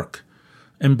for work.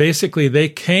 And basically they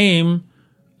came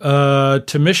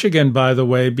to Michigan, by the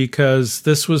way, because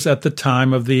this was at the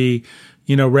time of the,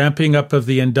 ramping up of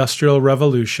the Industrial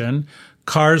Revolution.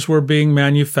 Cars were being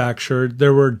manufactured.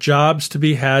 There were jobs to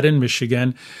be had in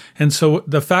Michigan. And so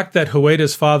the fact that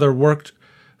Huwaida's father worked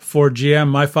for GM,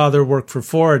 my father worked for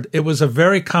Ford, it was a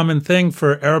very common thing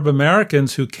for Arab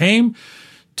Americans who came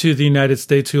to the United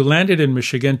States, who landed in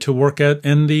Michigan, to work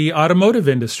in the automotive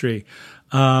industry.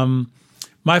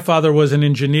 My father was an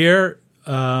engineer.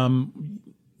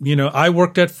 I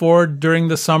worked at Ford during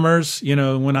the summers,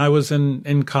 when I was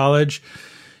in college.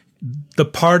 The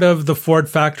part of the Ford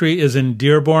factory is in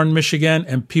Dearborn, Michigan,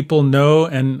 and people know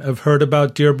and have heard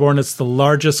about Dearborn. It's the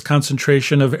largest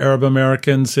concentration of Arab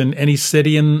Americans in any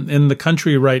city in the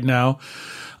country right now.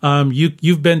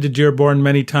 You've been to Dearborn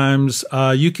many times.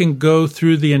 You can go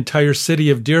through the entire city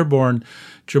of Dearborn,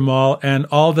 Jamal, and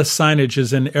all the signage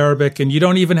is in Arabic, and you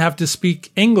don't even have to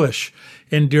speak English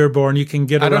in Dearborn. You can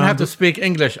get around. I don't have to speak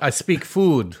English. I speak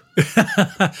food.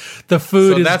 The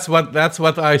food is... that's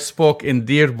what I spoke in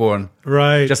Dearborn.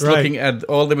 Right. Just looking at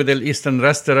all the Middle Eastern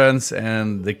restaurants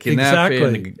and the kinafe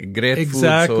and the great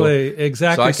food. Exactly.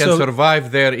 So I can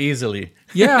survive there easily.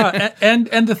 Yeah. And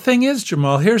the thing is,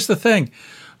 Jamal, here's the thing.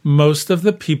 Most of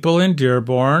the people in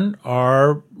Dearborn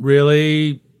are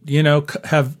really,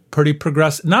 have pretty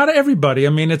progressive. Not everybody. I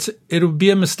mean, it would be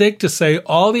a mistake to say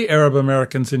all the Arab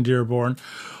Americans in Dearborn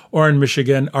or in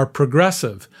Michigan are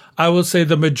progressive. I will say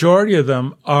the majority of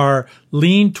them are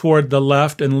lean toward the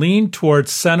left and lean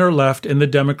towards center left in the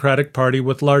Democratic Party,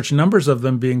 with large numbers of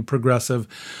them being progressive.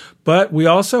 But we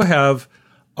also have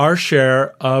our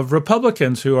share of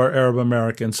Republicans who are Arab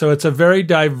Americans. So it's a very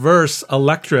diverse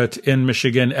electorate in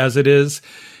Michigan, as it is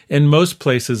in most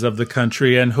places of the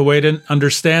country, and Huwaida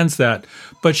understands that.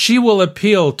 But she will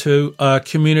appeal to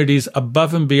communities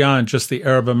above and beyond just the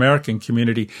Arab American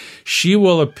community. She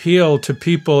will appeal to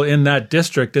people in that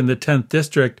district, in the 10th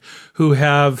district, who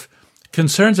have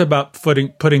concerns about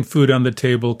putting food on the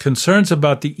table, concerns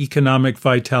about the economic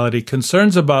vitality,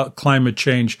 concerns about climate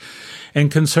change,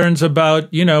 and concerns about,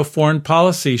 foreign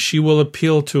policy. She will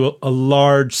appeal to a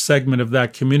large segment of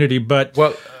that community. But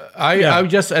I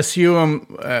just assume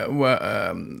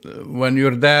when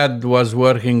your dad was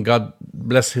working, God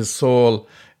bless his soul,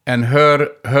 and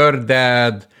her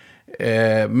dad,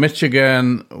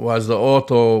 Michigan was the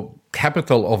auto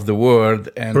capital of the world,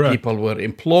 and Correct. People were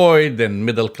employed, and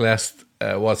middle class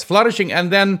was flourishing.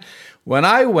 And then when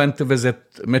I went to visit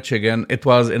Michigan, it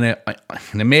was in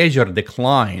a major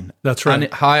decline. That's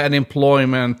right. High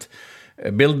unemployment,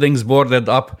 buildings boarded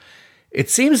up. It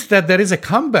seems that there is a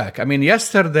comeback. I mean,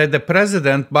 yesterday, the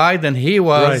President Biden, he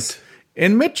was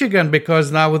in Michigan,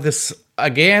 because now with this,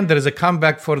 again, there is a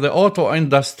comeback for the auto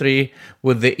industry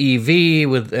with the EV,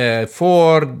 with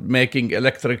Ford making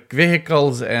electric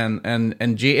vehicles and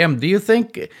GM. Do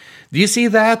you see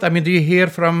that? I mean, do you hear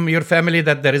from your family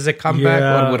that there is a comeback,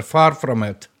 or we're far from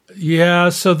it? Yeah,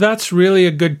 so that's really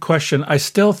a good question. I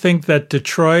still think that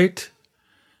Detroit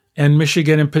and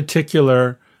Michigan in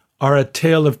particular are a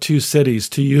tale of two cities,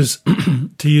 to use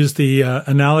the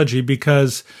analogy,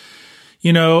 because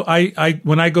I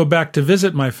when I go back to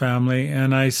visit my family,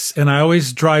 and I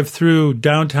always drive through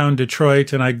downtown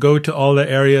Detroit, and I go to all the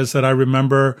areas that I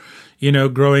remember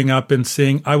growing up and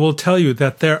seeing, I will tell you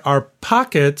that there are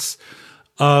pockets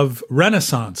of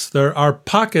renaissance. There are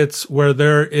pockets where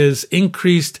there is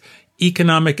increased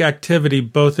economic activity,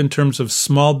 both in terms of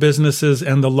small businesses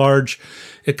and the large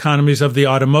economies of the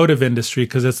automotive industry,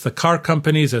 because it's the car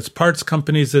companies, it's parts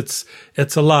companies, it's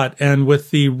a lot. And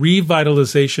with the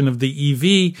revitalization of the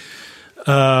EV,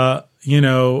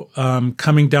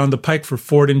 coming down the pike for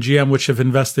Ford and GM, which have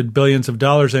invested billions of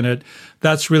dollars in it,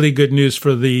 that's really good news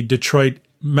for the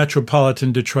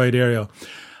metropolitan Detroit area.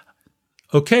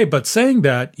 Okay, but saying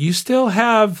that, you still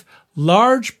have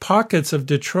large pockets of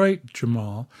Detroit,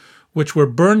 Jamal, which were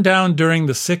burned down during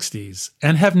the 60s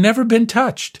and have never been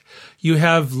touched. You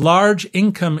have large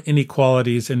income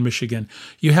inequalities in Michigan.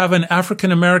 You have an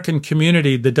African-American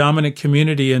community, the dominant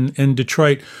community in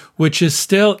Detroit, which is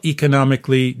still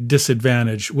economically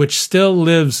disadvantaged, which still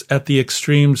lives at the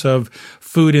extremes of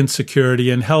food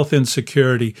insecurity and health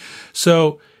insecurity.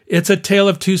 So it's a tale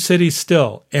of two cities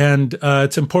still, and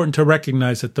it's important to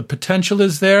recognize it. The potential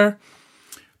is there.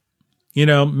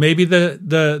 Maybe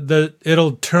the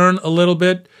it'll turn a little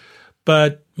bit,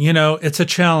 but it's a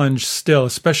challenge still,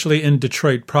 especially in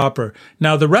Detroit proper.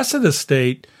 Now, the rest of the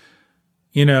state,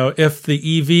 if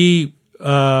the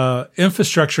EV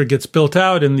infrastructure gets built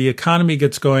out and the economy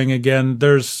gets going again,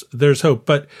 there's hope.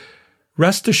 But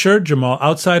rest assured, Jamal,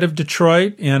 outside of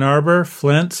Detroit, Ann Arbor,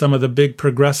 Flint, some of the big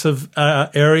progressive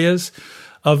areas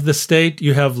of the state,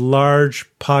 you have large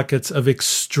pockets of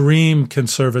extreme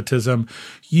conservatism.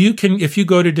 If you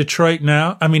go to Detroit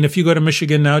now, if you go to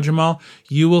Michigan now, Jamal,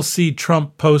 you will see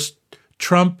Trump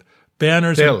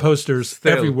banners and posters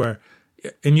everywhere.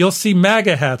 And you'll see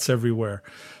MAGA hats everywhere.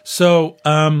 So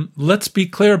let's be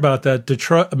clear about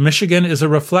that. Michigan is a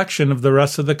reflection of the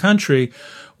rest of the country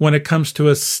when it comes to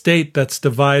a state that's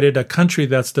divided, a country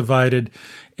that's divided.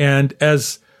 And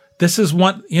as this is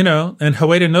one, and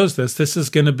Huwaida knows this is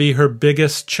going to be her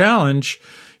biggest challenge,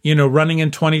 running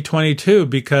in 2022,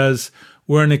 because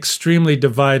we're an extremely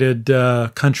divided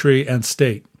country and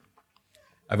state.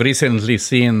 I've recently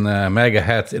seen MAGA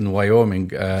hats in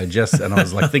Wyoming, and I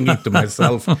was thinking to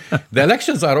myself, the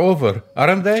elections are over,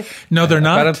 aren't they? No, they're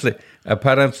not. Apparently,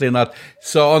 Apparently not.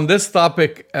 So on this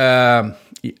topic, and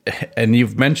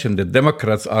you've mentioned that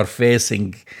Democrats are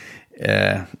facing,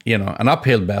 an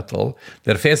uphill battle.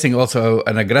 They're facing also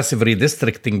an aggressive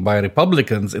redistricting by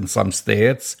Republicans in some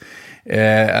states,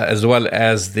 as well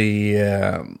as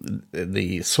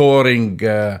the soaring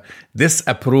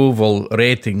disapproval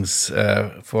ratings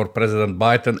for President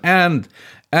Biden and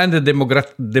the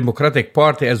Democratic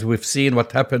Party, as we've seen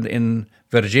what happened in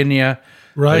Virginia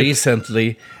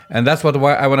recently. And that's what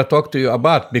I want to talk to you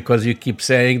about, because you keep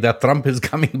saying that Trump is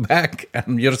coming back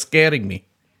and you're scaring me.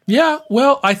 Yeah,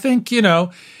 well, I think,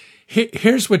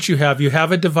 here's what you have. You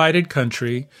have a divided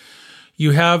country.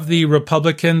 You have the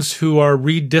Republicans who are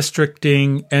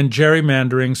redistricting and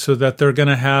gerrymandering so that they're going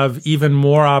to have even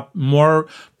more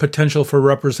potential for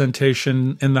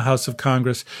representation in the House of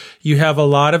Congress. You have a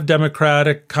lot of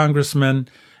Democratic congressmen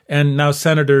and now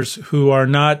senators who are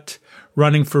not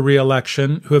running for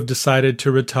re-election, who have decided to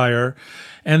retire.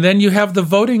 And then you have the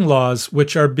voting laws,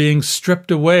 which are being stripped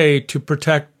away to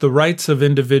protect the rights of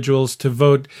individuals to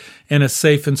vote in a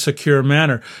safe and secure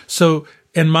manner. So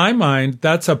in my mind,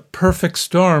 that's a perfect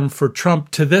storm for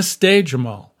Trump to this day,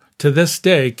 Jamal, to this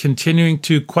day, continuing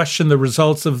to question the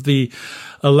results of the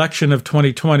election of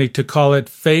 2020, to call it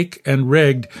fake and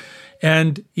rigged.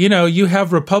 And, you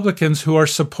have Republicans who are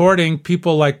supporting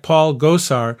people like Paul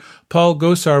Gosar. Paul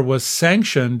Gosar was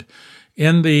sanctioned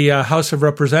in the House of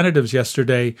Representatives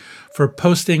yesterday for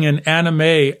posting an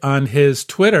anime on his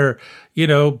Twitter,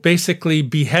 basically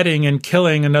beheading and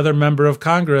killing another member of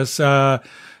Congress, yes.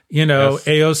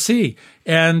 AOC.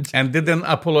 And didn't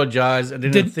apologize. But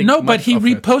he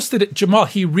reposted it, Jamal.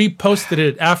 He reposted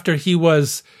it after he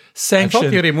was sanctioned. I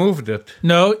thought he removed it.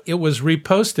 No, it was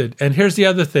reposted. And here's the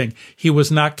other thing. He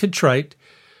was not contrite.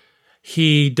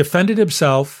 He defended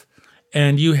himself,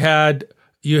 and you had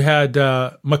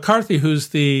McCarthy, who's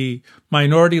the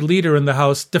minority leader in the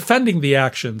House, defending the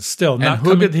actions still. And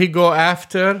who did he go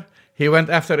after? He went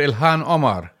after Ilhan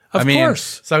Omar. Of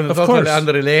course. Something totally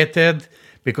unrelated,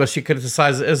 because she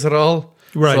criticized Israel.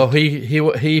 Right. So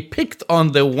he picked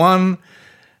on the one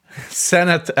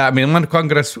one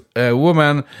Congress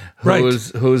woman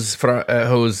who's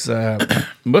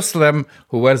Muslim,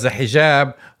 who wears a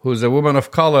hijab, who's a woman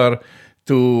of color,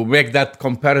 to make that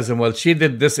comparison. Well, she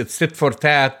did this, it's tit for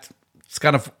tat. It's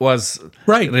kind of was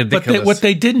ridiculous. But what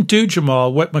they didn't do,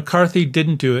 Jamal, what McCarthy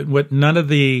didn't do, and what none of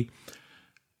the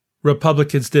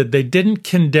Republicans did, they didn't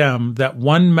condemn that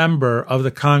one member of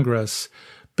the Congress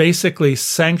basically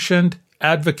sanctioned,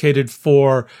 advocated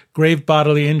for grave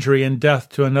bodily injury and death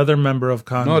to another member of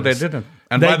Congress. No, they didn't.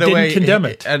 And they by the didn't way, condemn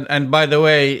it. And by the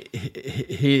way,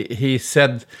 he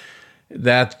said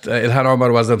that Ilhan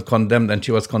Omar wasn't condemned, and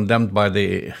she was condemned by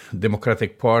the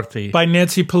Democratic Party. By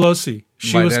Nancy Pelosi.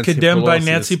 She was condemned by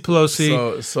Nancy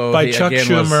Pelosi, so by Chuck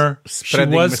Schumer.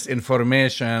 Spreading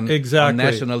misinformation on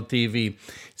national TV.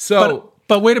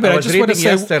 But wait a minute, I just want to say,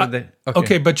 yesterday.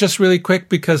 Okay, but just really quick,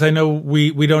 because I know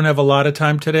we don't have a lot of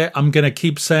time today, I'm going to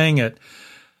keep saying it.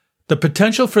 The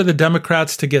potential for the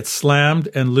Democrats to get slammed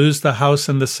and lose the House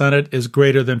and the Senate is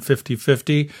greater than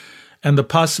 50-50. And the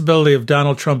possibility of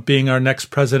Donald Trump being our next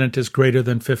president is greater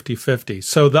than 50-50.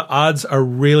 So the odds are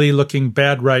really looking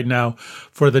bad right now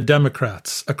for the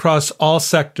Democrats across all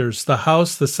sectors, the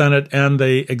House, the Senate, and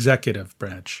the executive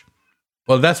branch.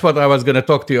 Well, that's what I was going to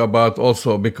talk to you about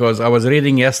also, because I was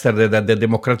reading yesterday that the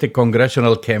Democratic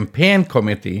Congressional Campaign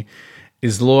Committee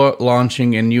is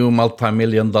launching a new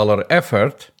multi-million-dollar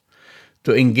effort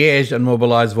to engage and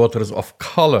mobilize voters of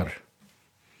color.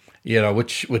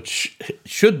 Which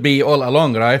should be all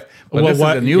along, right? But this is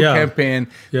a new campaign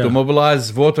to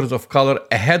mobilize voters of color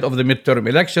ahead of the midterm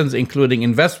elections, including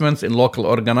investments in local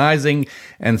organizing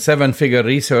and 7-figure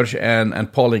research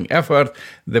and polling effort.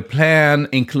 The plan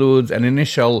includes an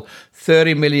initial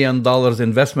 $30 million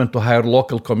investment to hire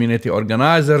local community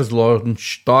organizers,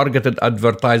 launch targeted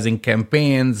advertising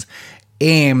campaigns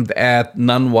aimed at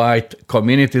non-white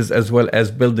communities, as well as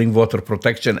building voter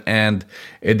protection and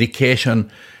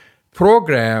education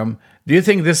program. Do you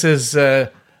think this is too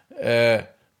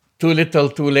little,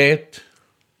 too late?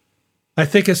 I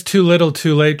think it's too little,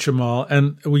 too late, Jamal.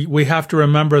 And we have to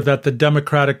remember that the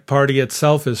Democratic Party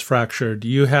itself is fractured.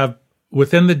 You have,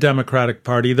 within the Democratic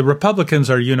Party, the Republicans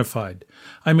are unified.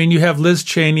 I mean, you have Liz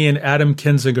Cheney and Adam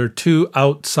Kinzinger, two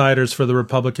outsiders for the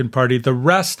Republican Party. The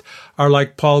rest are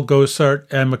like Paul Gosar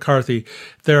and McCarthy.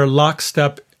 They're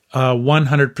lockstep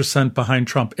 100% behind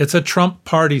Trump. It's a Trump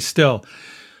party still.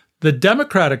 The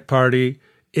Democratic Party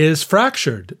is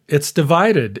fractured. It's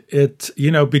divided. It's,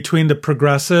 between the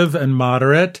progressive and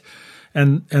moderate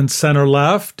and center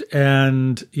left.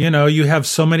 And, you have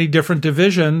so many different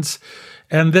divisions.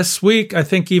 And this week, I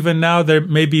think even now they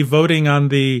may be voting on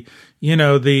the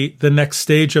next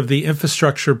stage of the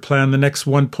infrastructure plan, the next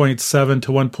 1.7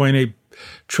 to 1.8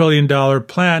 trillion dollar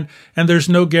plan. And there's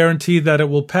no guarantee that it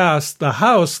will pass the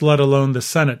House, let alone the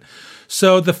Senate.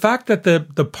 So the fact that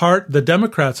the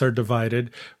Democrats are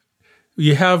divided,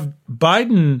 you have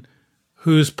Biden,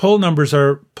 whose poll numbers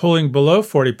are polling below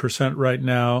 40% right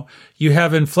now. You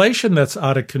have inflation that's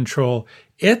out of control.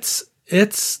 It's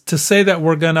to say that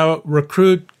we're going to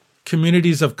recruit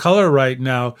communities of color right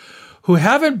now who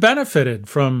haven't benefited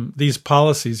from these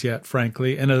policies yet,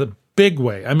 frankly, in a big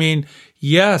way. I mean,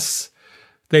 yes,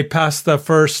 they passed the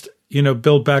first,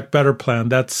 Build Back Better plan.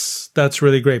 That's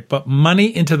really great. But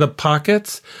money into the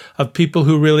pockets of people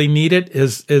who really need it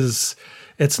is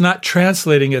it's not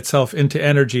translating itself into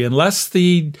energy unless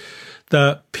the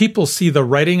people see the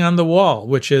writing on the wall,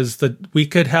 which is that we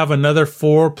could have another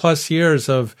 4+ years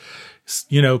of,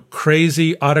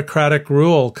 crazy autocratic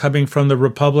rule coming from the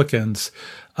Republicans.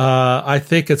 I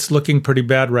think it's looking pretty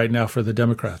bad right now for the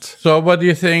Democrats. So what do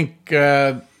you think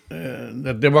the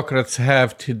Democrats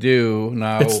have to do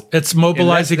now? It's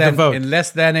mobilizing the vote. In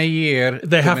less than a year,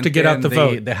 they have to get out the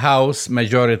vote. The House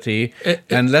majority,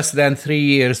 and less than 3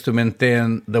 years to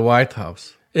maintain the White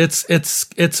House.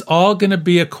 It's all going to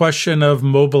be a question of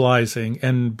mobilizing,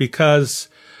 and because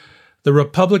the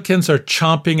Republicans are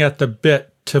chomping at the bit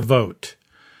to vote.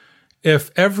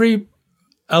 If every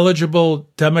eligible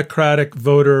Democratic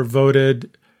voter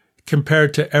voted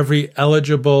compared to every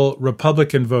eligible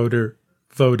Republican voter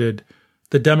voted,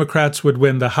 the Democrats would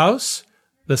win the House,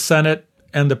 the Senate,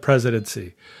 and the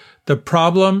presidency. The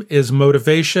problem is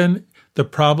motivation. The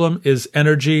problem is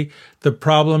energy. The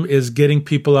problem is getting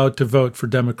people out to vote for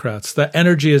Democrats. The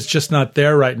energy is just not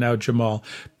there right now, Jamal.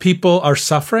 People are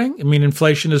suffering. I mean,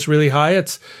 inflation is really high.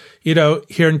 It's,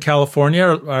 here in California,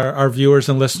 our viewers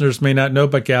and listeners may not know,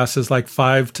 but gas is like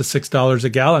 $5 to $6 a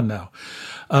gallon now.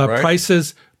 Right.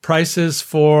 Prices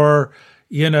for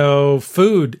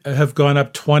food have gone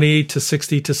up 20 to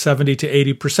 60 to 70 to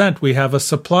 80%. We have a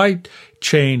supply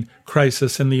chain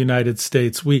crisis in the United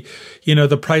States.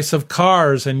 The price of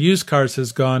cars and used cars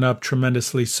has gone up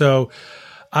tremendously. So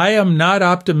I am not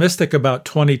optimistic about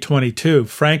 2022,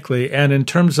 frankly. And in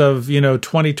terms of,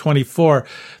 2024,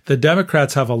 the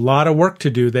Democrats have a lot of work to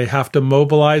do. They have to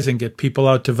mobilize and get people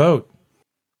out to vote.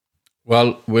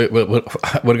 Well, we're going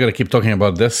to keep talking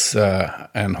about this,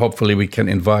 and hopefully we can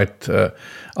invite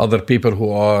other people who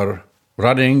are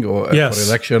running or for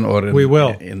election or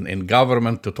in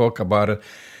government to talk about it.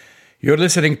 You're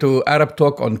listening to Arab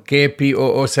Talk on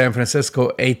KPOO San Francisco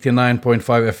 89.5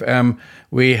 FM.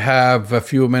 We have a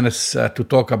few minutes to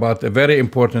talk about a very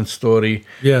important story.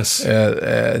 Yes,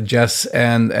 Jess,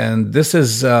 and this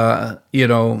is the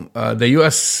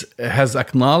U.S. has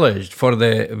acknowledged for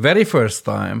the very first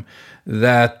time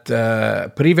that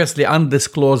previously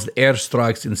undisclosed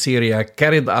airstrikes in Syria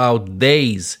carried out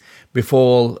days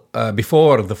before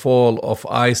the fall of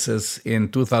ISIS in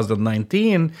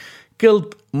 2019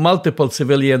 killed multiple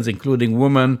civilians, including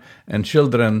women and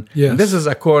children. Yes. And this is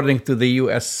according to the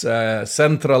U.S.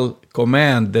 Central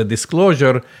Command. The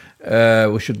disclosure,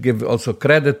 we should give also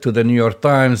credit to the New York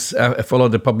Times, follow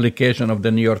the publication of the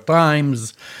New York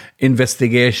Times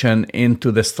investigation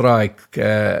into the strikes.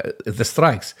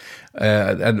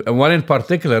 And one in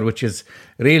particular, which is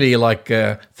really like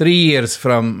 3 years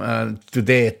from to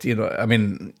date,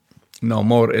 no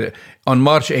more. On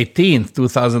March 18th,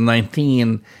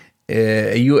 2019,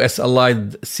 U.S.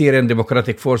 allied Syrian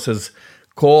Democratic Forces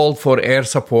called for air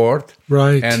support.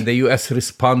 Right. And the U.S.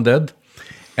 responded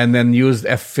and then used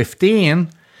F-15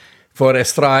 for a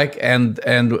strike, and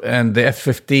the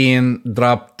F-15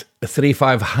 dropped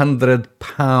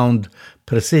 3,500-pound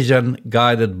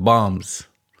precision-guided bombs.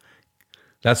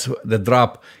 That's the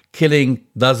drop, killing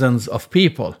dozens of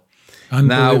people.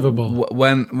 Unbelievable.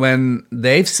 Now, when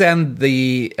they've sent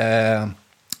the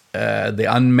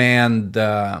unmanned,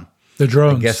 the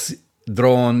drones, I guess,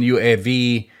 drone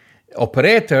UAV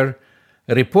operator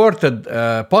reported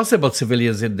possible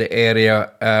civilians in the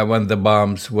area when the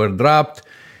bombs were dropped,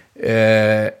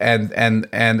 and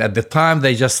at the time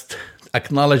they just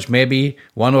acknowledged maybe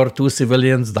 1 or 2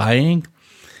 civilians dying,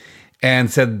 and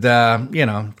said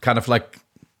kind of like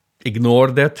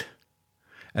ignored it.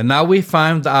 And now we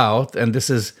found out, and this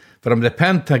is from the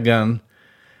Pentagon,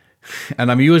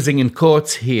 and I'm using in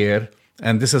quotes here,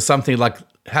 and this is something like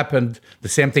happened, the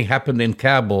same thing happened in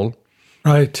Kabul.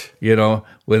 Right.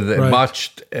 With a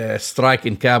botched strike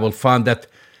in Kabul, found that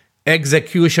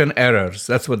execution errors,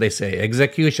 that's what they say,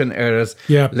 execution errors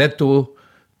led to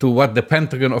what the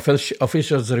Pentagon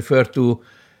officials refer to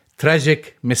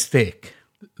tragic mistake.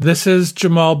 This is,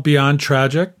 Jamal, beyond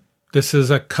tragic. This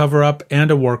is a cover-up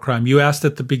and a war crime. You asked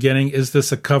at the beginning, is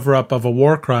this a cover-up of a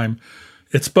war crime?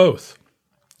 It's both.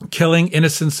 Killing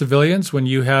innocent civilians when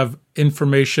you have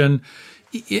information.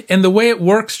 And the way it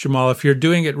works, Jamal, if you're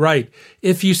doing it right,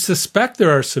 if you suspect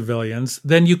there are civilians,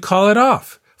 then you call it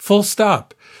off, full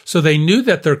stop. So they knew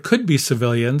that there could be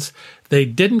civilians. They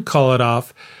didn't call it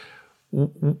off.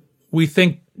 We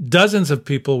think dozens of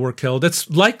people were killed. It's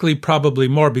likely probably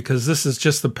more because this is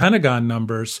just the Pentagon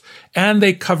numbers, and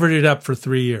they covered it up for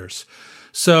 3 years.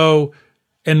 So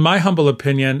in my humble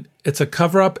opinion, it's a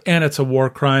cover-up and it's a war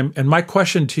crime. And my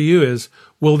question to you is,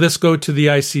 will this go to the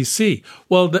ICC?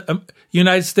 Well, the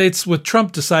United States with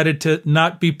Trump decided to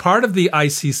not be part of the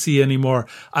ICC anymore.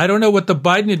 I don't know what the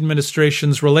Biden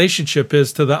administration's relationship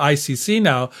is to the ICC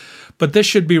now, but this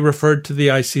should be referred to the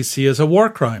ICC as a war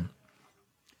crime.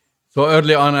 So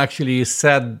early on, actually, you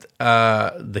said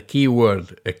the key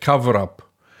word, a cover-up,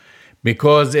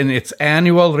 because in its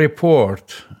annual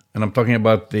report, and I'm talking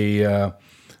about the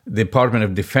Department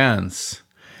of Defense,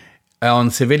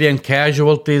 on civilian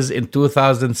casualties in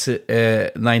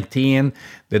 2019,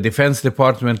 the Defense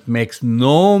Department makes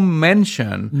no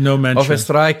mention of a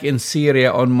strike in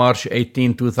Syria on March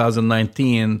 18,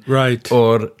 2019, right,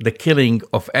 or the killing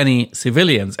of any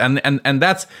civilians. And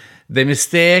that's the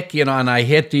mistake, and I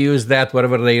hate to use that,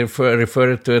 whatever they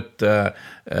refer to it,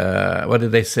 what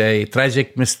did they say,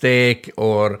 tragic mistake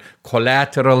or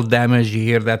collateral damage. You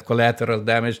hear that, collateral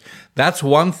damage. That's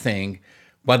one thing.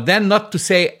 But then not to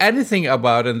say anything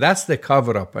about it, and that's the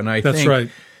cover-up. And I think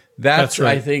right. That's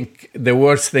right. I think the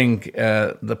worst thing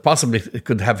that possibly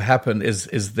could have happened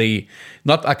is the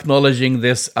not acknowledging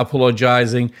this,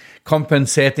 apologizing,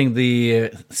 compensating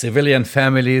the civilian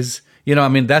families.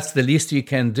 That's the least you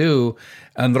can do.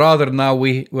 And rather now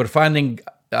we're finding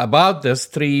about this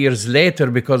 3 years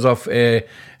later because of an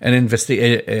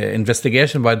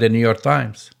investigation by the New York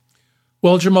Times.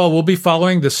 Well, Jamal, we'll be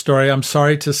following this story. I'm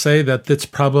sorry to say that it's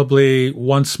probably,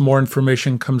 once more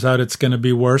information comes out, it's going to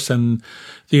be worse. And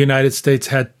the United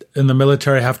States and the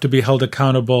military have to be held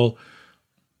accountable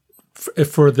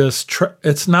for this.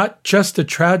 It's not just a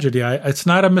tragedy. It's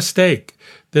not a mistake.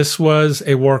 This was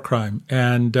a war crime.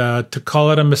 And to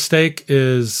call it a mistake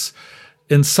is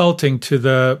insulting to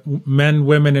the men,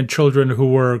 women, and children who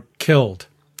were killed.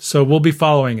 So we'll be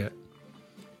following it.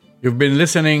 You've been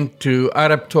listening to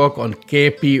Arab Talk on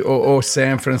KPOO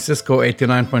San Francisco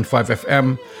 89.5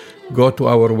 FM. Go to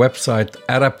our website,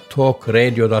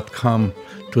 arabtalkradio.com,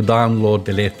 to download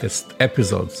the latest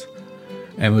episodes.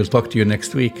 And we'll talk to you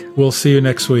next week. We'll see you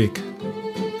next week.